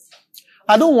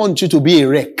 I don't want you to be a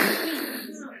wreck.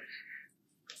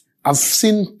 I've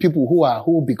seen people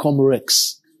who become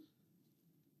wrecks.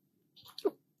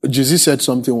 Jesus said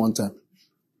something one time.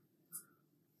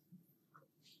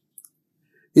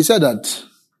 He said that,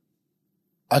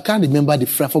 I can't remember I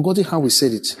forgot how he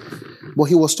said it. But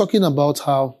he was talking about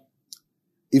how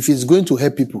if he's going to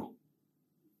help people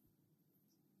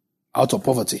out of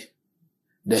poverty,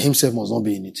 then himself must not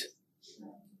be in it.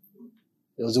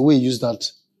 There was a way he used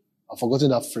that. I've forgotten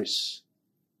that phrase.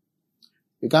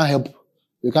 You can't help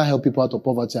people out of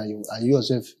poverty and you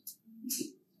yourself,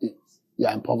 you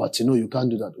are in poverty. No, you can't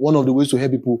do that. One of the ways to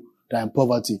help people that are in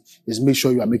poverty is make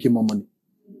sure you are making more money.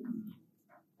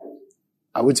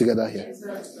 Are we together here?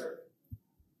 Yes,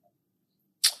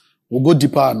 we'll go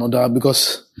deeper another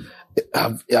because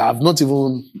I've not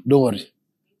even, don't worry.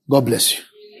 God bless you.